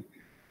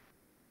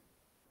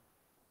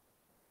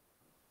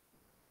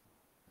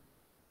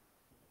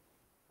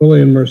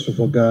 Holy and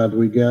merciful God,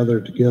 we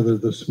gather together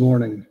this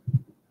morning,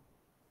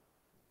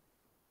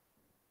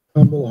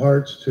 humble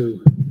hearts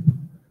to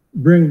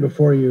bring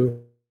before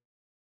you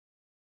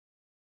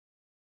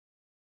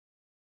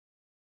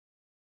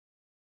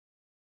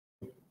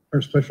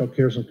our special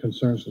cares and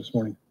concerns this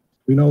morning.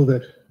 We know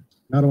that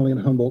not only in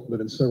Humboldt, but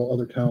in several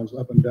other towns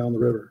up and down the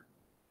river,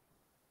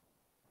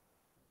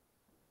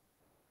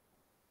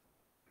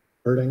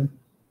 hurting,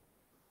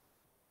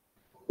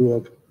 who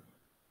have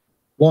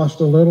lost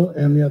a little,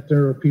 and yet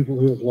there are people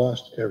who have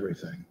lost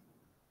everything.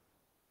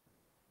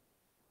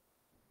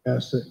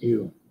 Ask that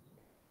you,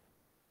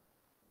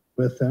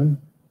 with them,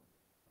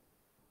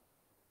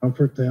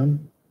 comfort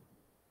them,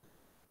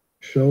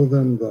 show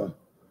them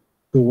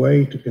the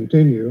way to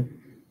continue.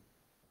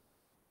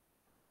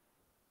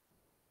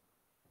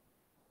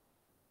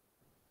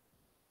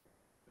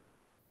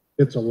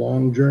 It's a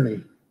long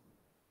journey.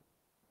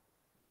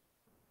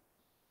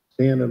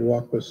 Stand and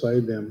walk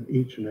beside them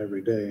each and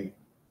every day.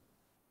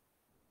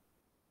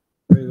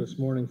 Pray this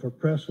morning for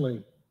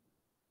Presley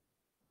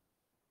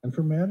and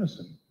for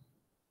Madison.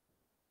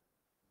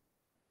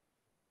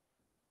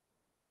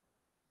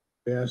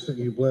 We ask that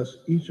you bless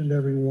each and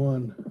every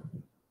one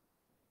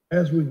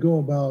as we go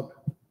about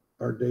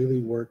our daily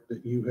work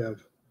that you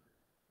have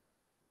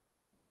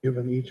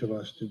given each of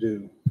us to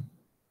do.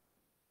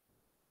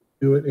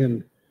 Do it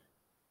in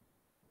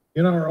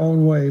our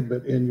own way,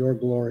 but in your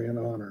glory and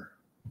honor.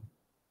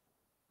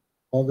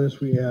 All this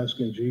we ask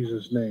in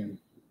Jesus' name.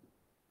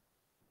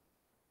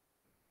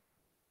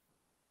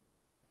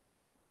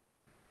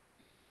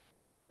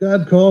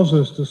 God calls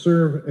us to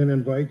serve and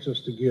invites us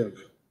to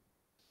give.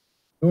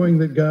 Knowing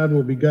that God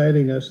will be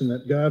guiding us and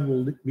that God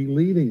will be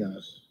leading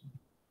us,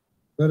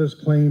 let us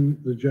claim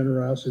the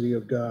generosity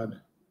of God.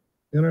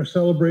 In our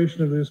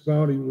celebration of this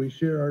bounty, we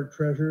share our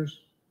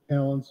treasures,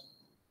 talents,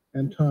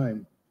 and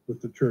time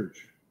with the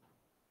church.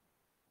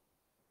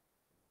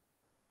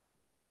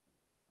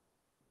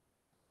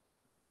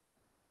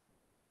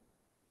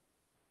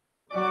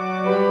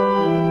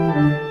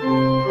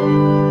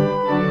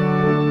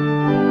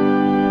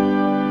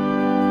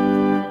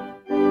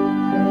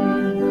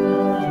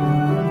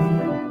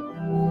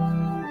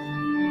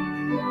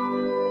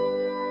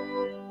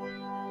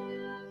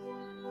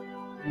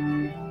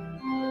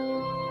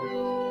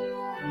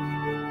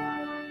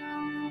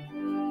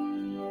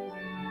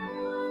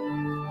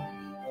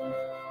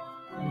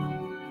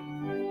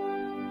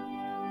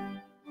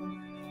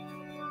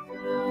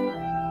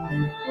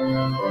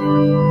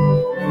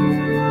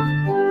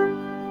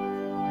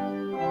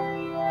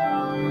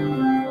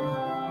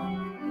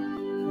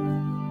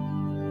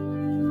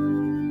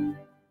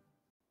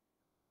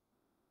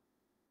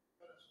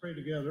 Pray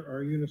together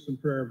our unison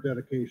prayer of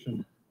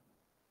dedication.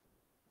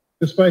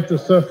 Despite the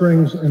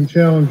sufferings and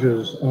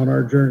challenges on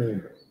our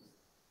journey,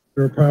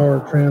 your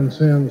power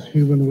transcends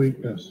human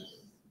weakness.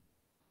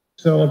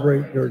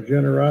 Celebrate your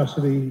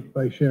generosity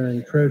by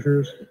sharing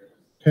treasures,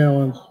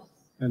 talents,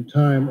 and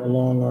time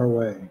along our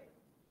way.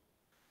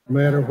 No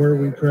matter where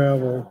we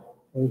travel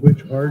or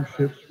which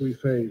hardships we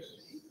face,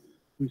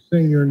 we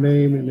sing your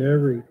name in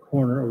every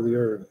corner of the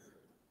earth.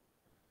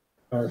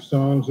 Our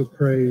songs of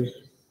praise,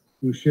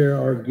 we share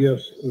our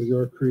gifts of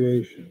your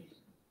creation.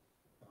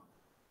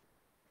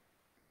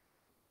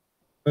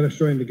 Let us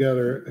join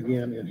together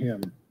again in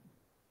hymn.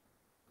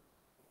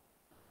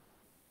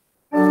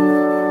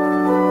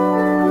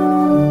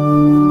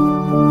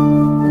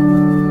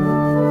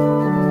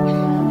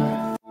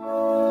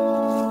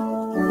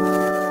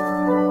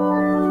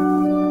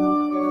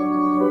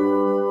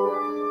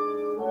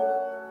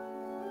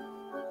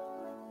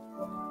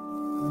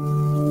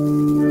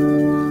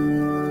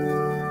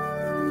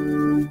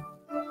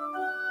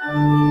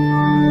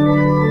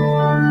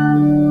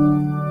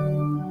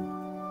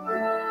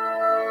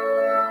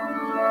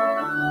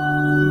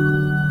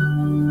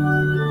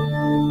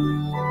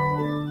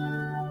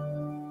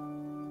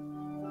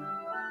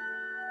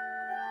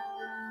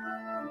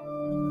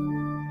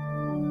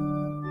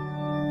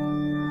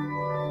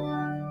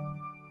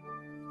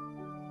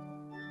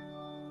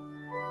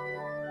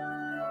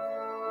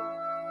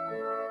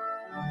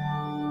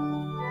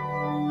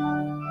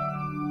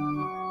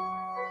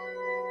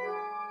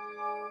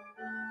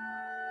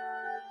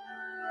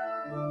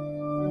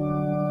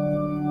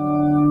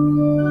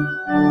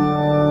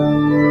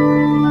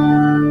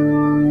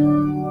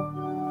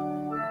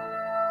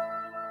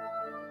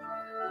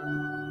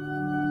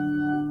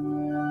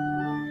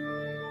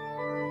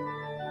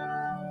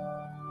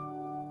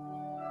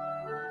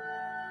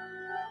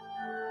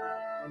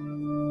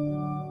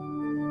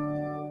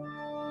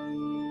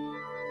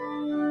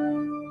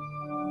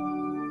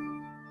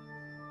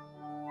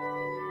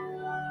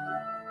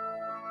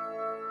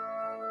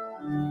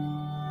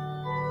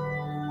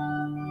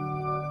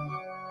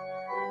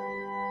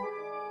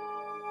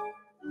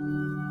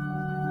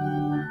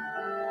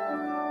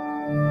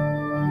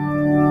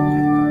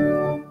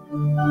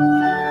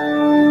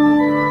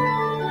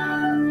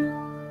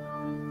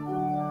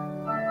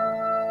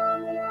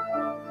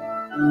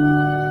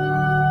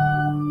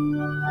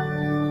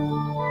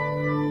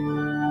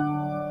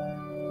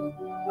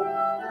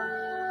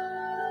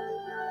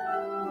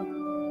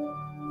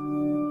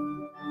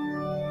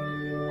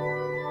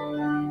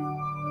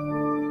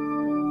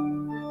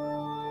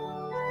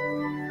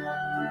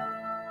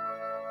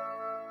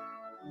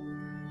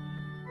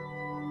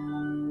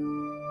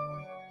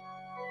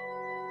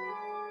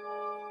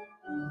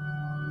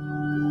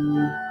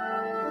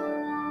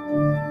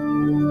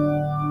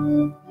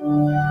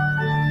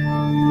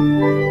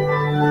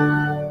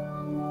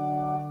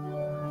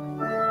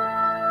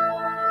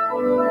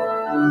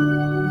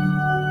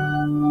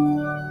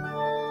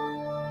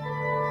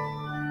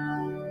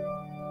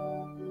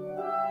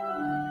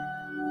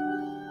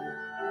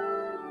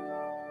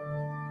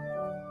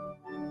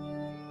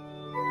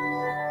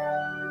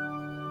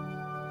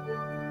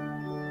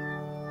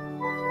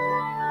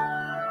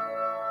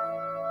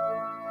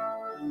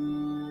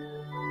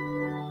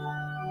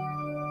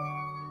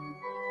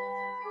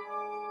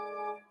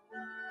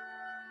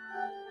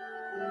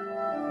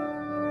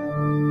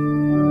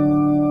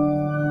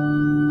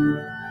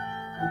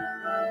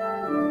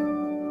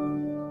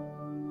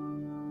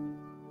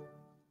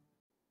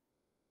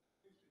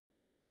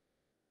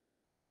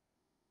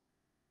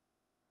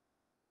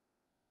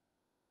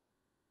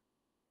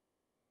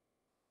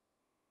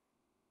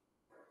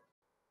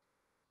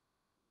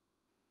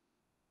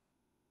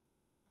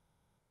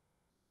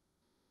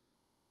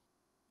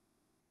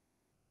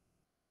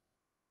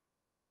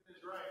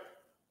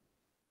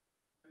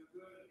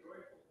 good and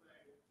joyful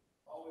thing,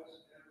 always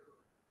and ever.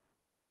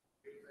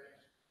 Give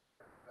thanks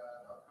to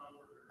God, our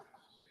comforter and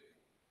sustainer.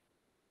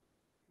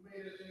 You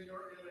made us in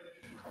your image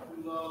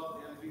to love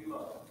and be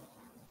loved.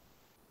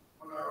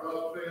 When our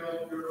love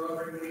failed, your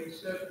love remained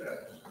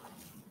steadfast.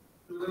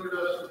 Delivered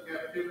us from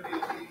captivity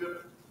in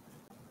Egypt,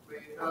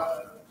 made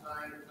covenant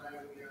time and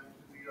time again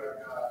to be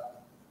our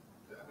God,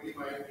 that we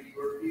might be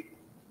your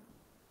people.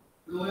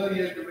 The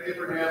lineage of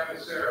Abraham and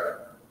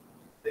Sarah,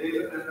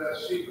 David and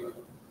Bathsheba,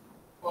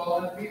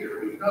 Paul and Peter,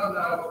 we come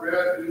now with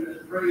gratitude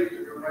and praise of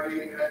your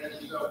mighty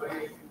acts of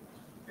salvation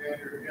and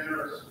your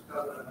generous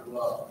covenant of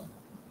love.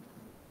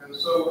 And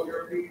so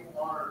your people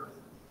honor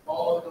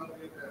all of them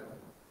in heaven.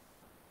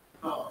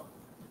 Come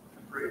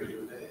and praise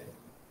your name.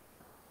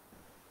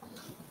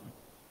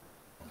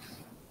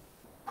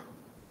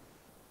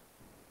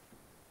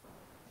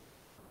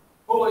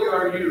 Holy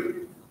are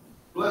you.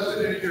 Blessed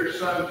is your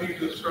Son,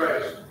 Jesus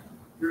Christ.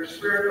 Your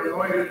Spirit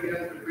anointed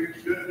him to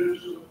preach good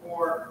news to the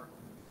poor,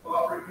 to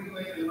offer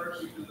healing and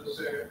mercy to the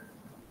sick,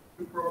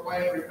 to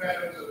proclaim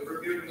repentance and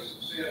forgiveness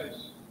of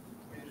sins,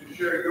 and to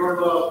share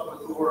your love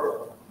with the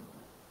world.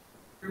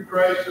 Through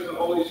Christ and the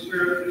Holy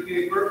Spirit, he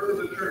gave birth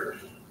to the church,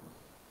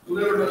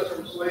 delivered us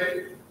from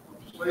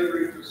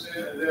slavery to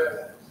sin and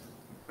death,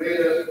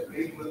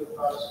 made with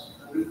us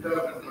a new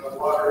covenant by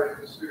water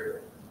and the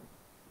Spirit.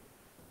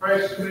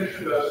 Christ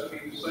commissioned us to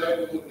be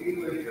disciples of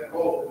healing and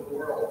hope in the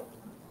world.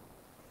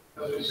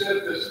 As we sit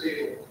at this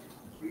table,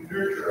 you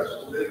nurture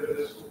us to live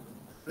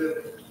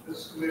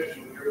this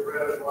commission with your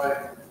bread of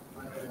life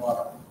and living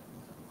water.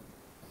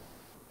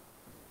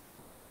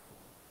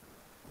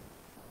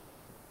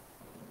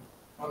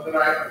 On the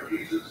night of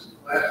Jesus'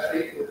 last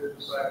meeting with his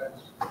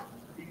disciples,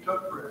 he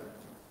took bread,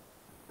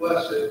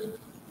 blessed it,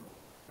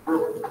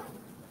 broke it,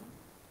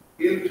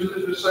 gave it to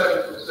the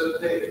disciples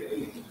and said, "Take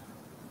and eat.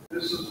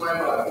 This is my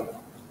body,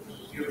 which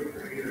is given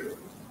for you."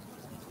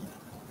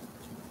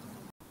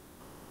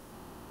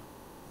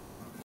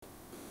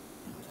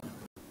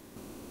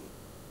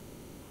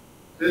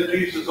 Then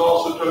Jesus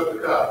also took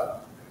the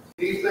cup.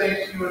 He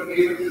thanked you and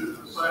gave it to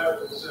the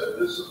disciples and said,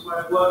 "This is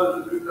my blood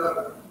of the new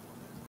covenant,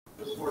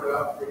 which is poured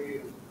out for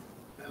you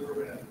and for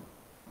many.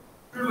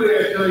 Truly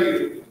I tell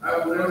you, I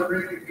will never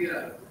drink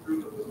again the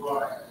fruit of the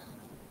vine,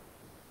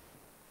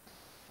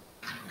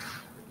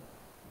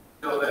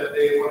 until that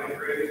day when I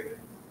drink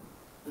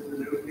in the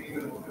new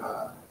kingdom of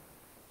God."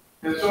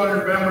 And so in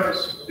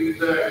remembrance of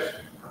these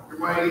acts, your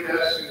mighty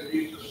acts in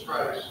Jesus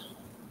Christ,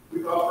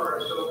 we offer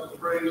ourselves in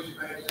praise and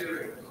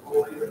thanksgiving, a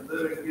holy and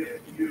living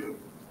gift to you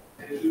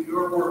and to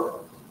your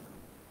world.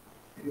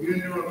 In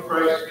union with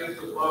Christ's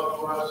gift of love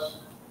to us,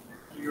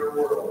 to your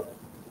world,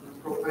 we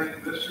proclaim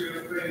the mystery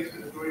of faith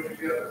and join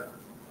together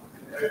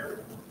in every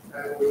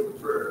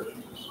adequate prayer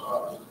Jesus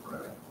taught us to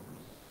pray.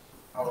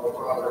 Our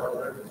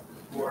Father,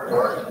 who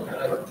art in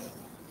heaven,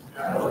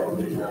 hallowed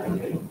be thy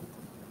name.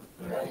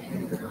 Thy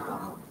kingdom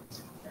come,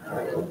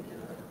 thy will be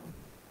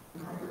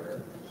done on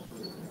earth as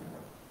it is in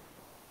heaven.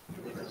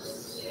 Give us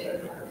this day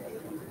our daily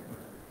bread.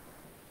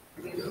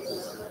 Forgive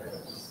us our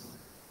debts,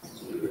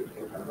 as we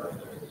forgive our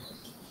debtors.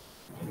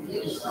 And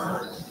lead us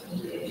not into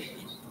temptation,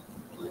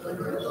 but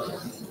deliver us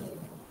from evil.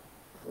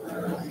 For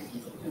thine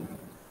is the kingdom,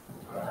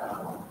 the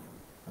power,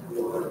 and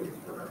the glory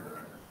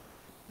forever.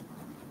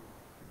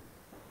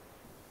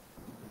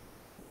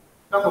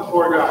 Come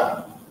before God,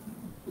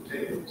 the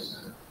table is set.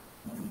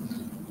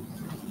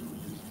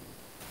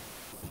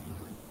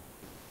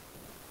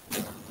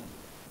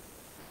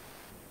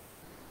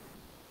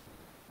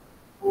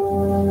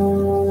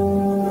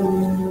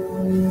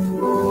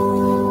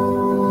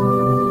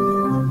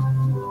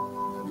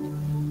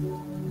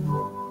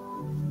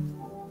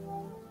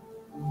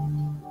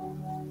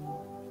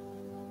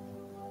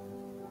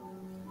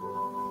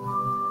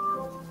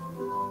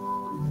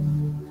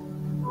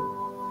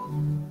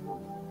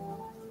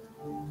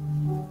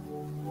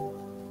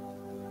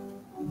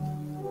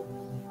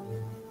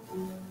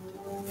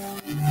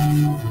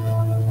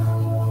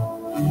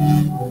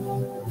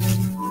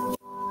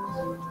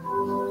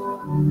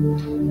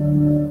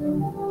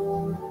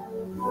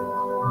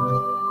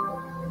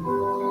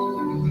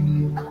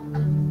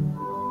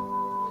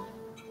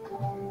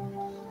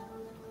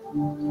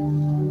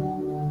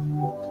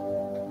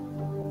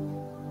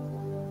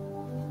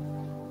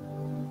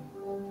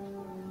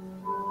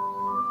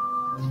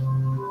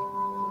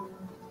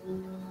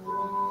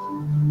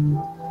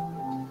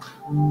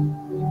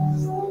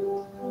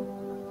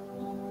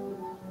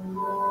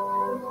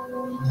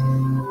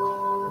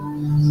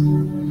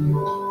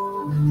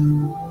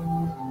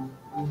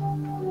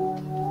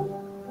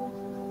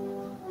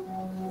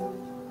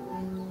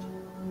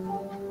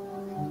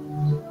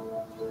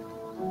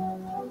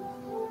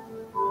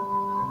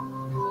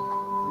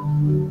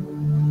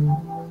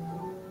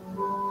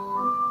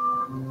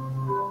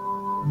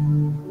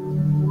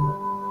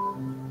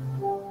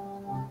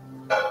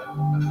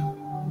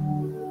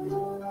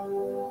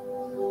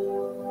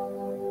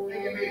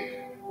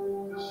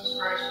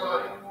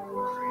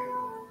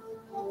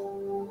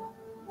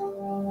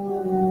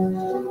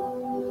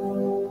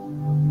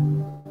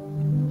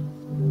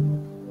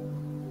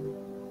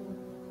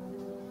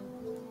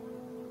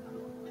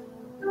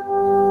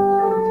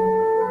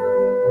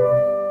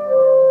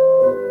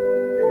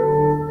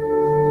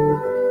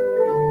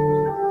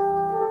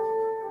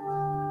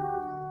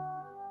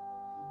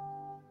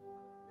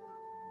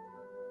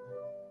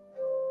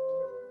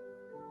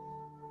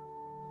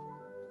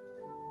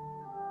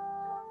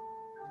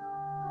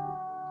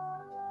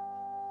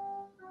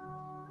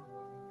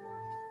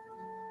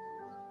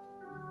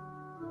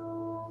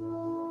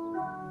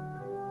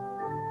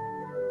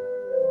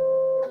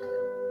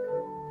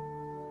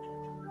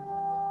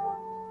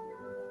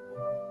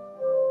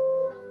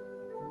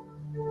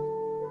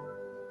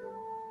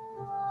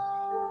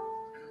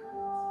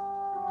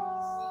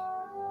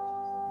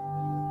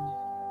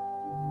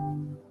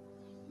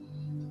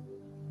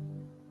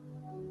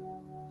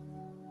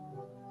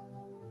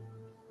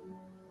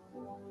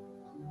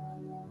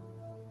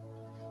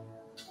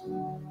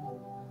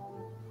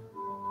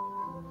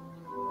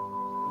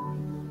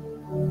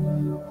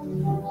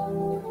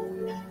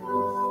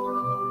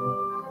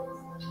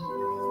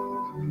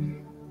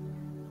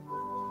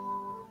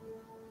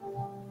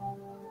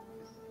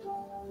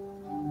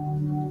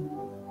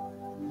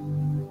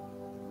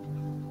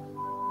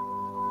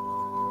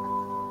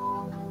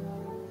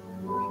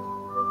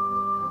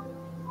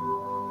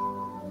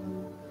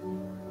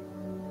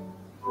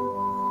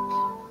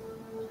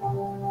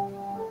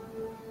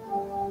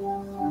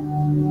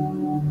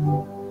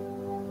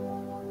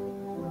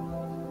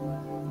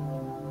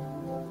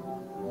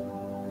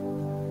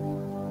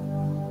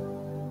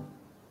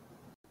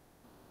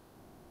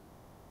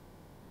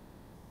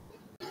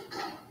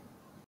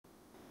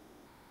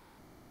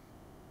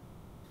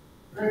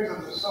 Drink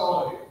of the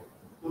solid,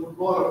 the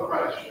blood of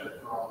Christ shed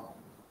for all.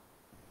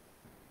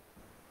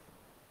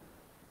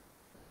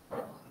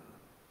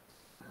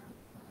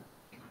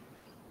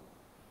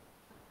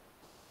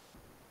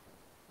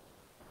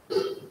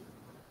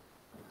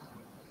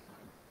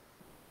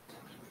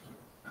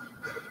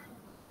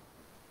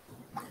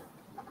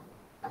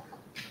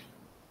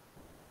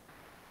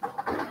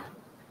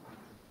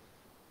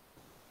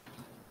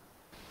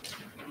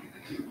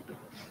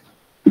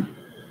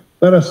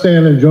 Let us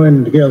stand and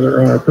join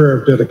together in our prayer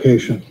of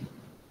dedication.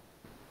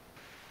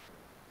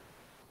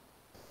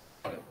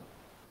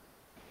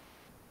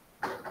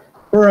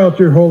 Pour out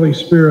your Holy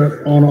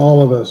Spirit on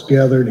all of us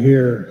gathered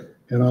here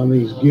and on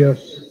these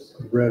gifts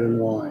of bread and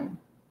wine.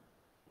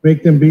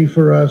 Make them be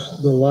for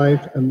us the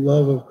life and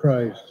love of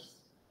Christ,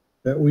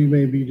 that we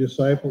may be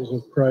disciples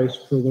of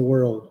Christ for the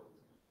world,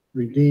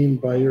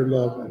 redeemed by your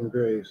love and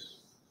grace.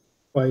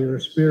 By your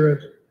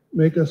Spirit,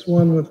 make us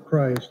one with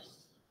Christ,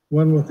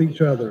 one with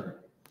each other,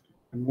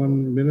 and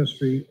one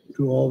ministry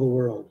to all the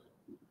world.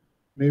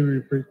 May we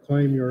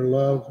proclaim your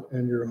love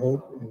and your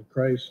hope in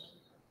Christ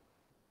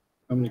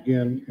comes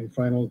again in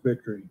final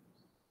victory,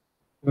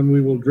 when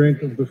we will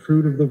drink of the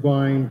fruit of the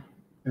vine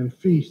and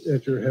feast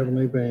at your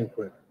heavenly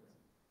banquet.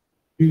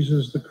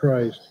 Jesus the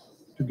Christ,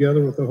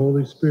 together with the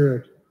Holy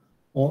Spirit,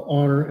 all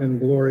honor and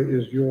glory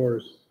is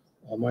yours,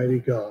 Almighty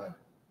God,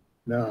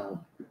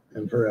 now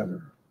and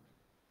forever.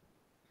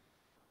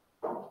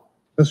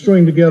 Let's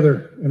join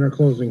together in our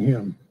closing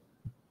hymn.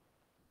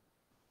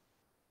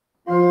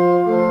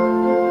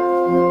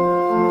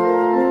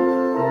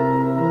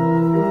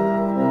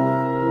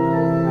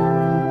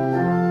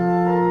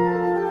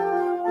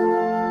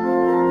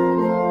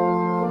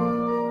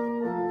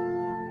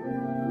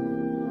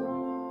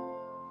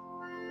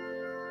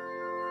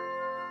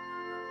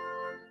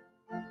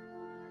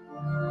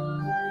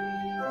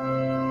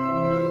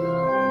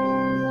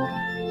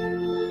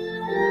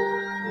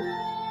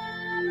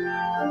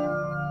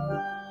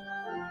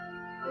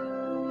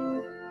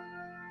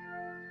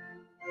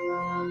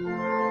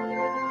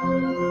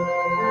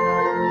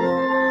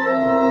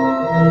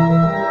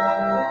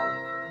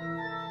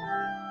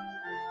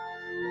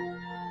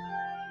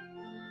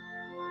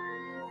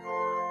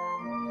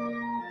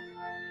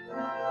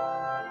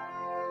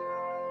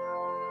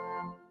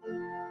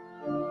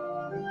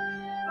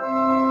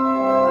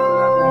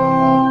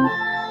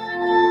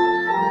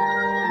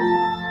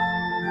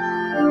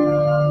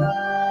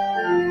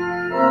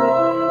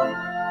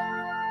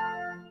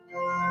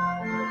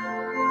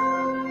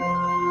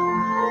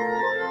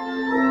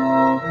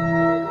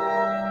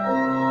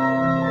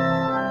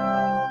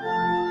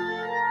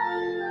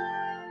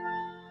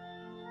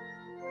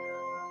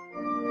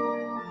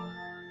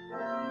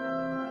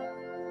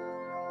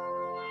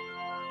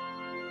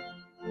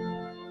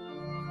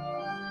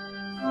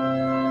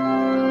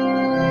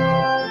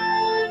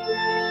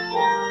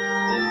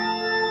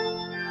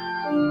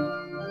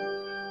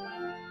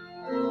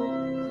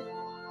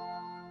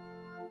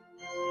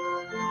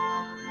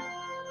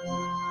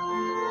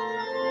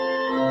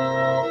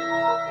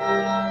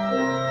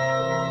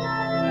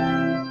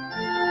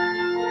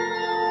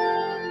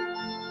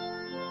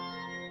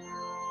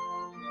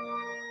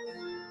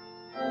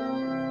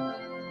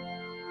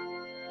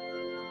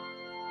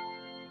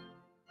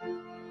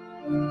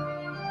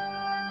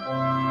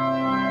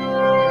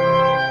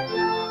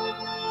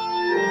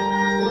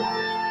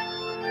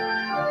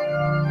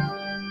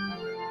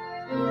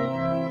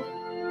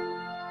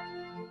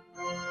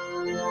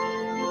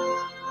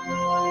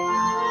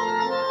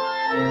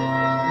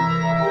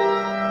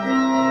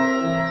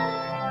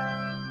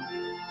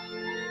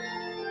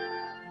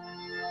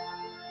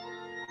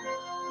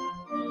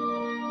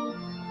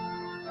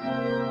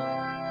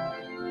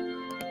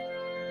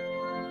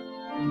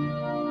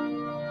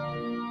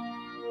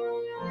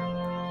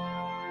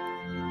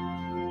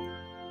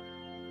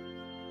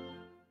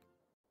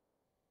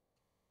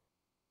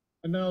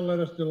 And now let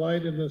us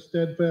delight in the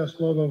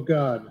steadfast love of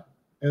God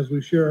as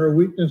we share our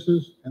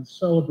weaknesses and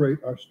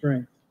celebrate our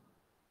strength.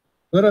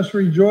 Let us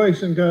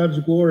rejoice in God's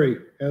glory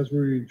as we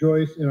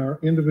rejoice in our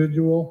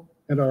individual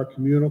and our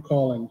communal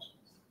callings.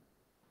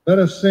 Let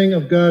us sing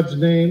of God's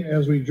name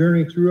as we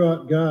journey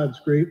throughout God's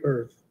great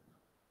earth.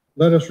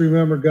 Let us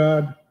remember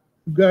God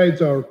who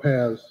guides our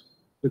paths,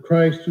 the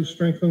Christ who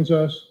strengthens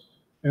us,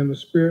 and the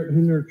Spirit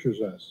who nurtures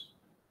us.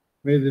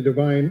 May the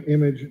divine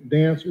image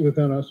dance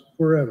within us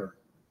forever.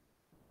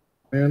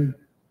 Amen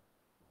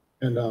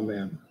and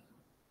amen.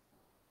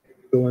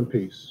 Go in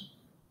peace.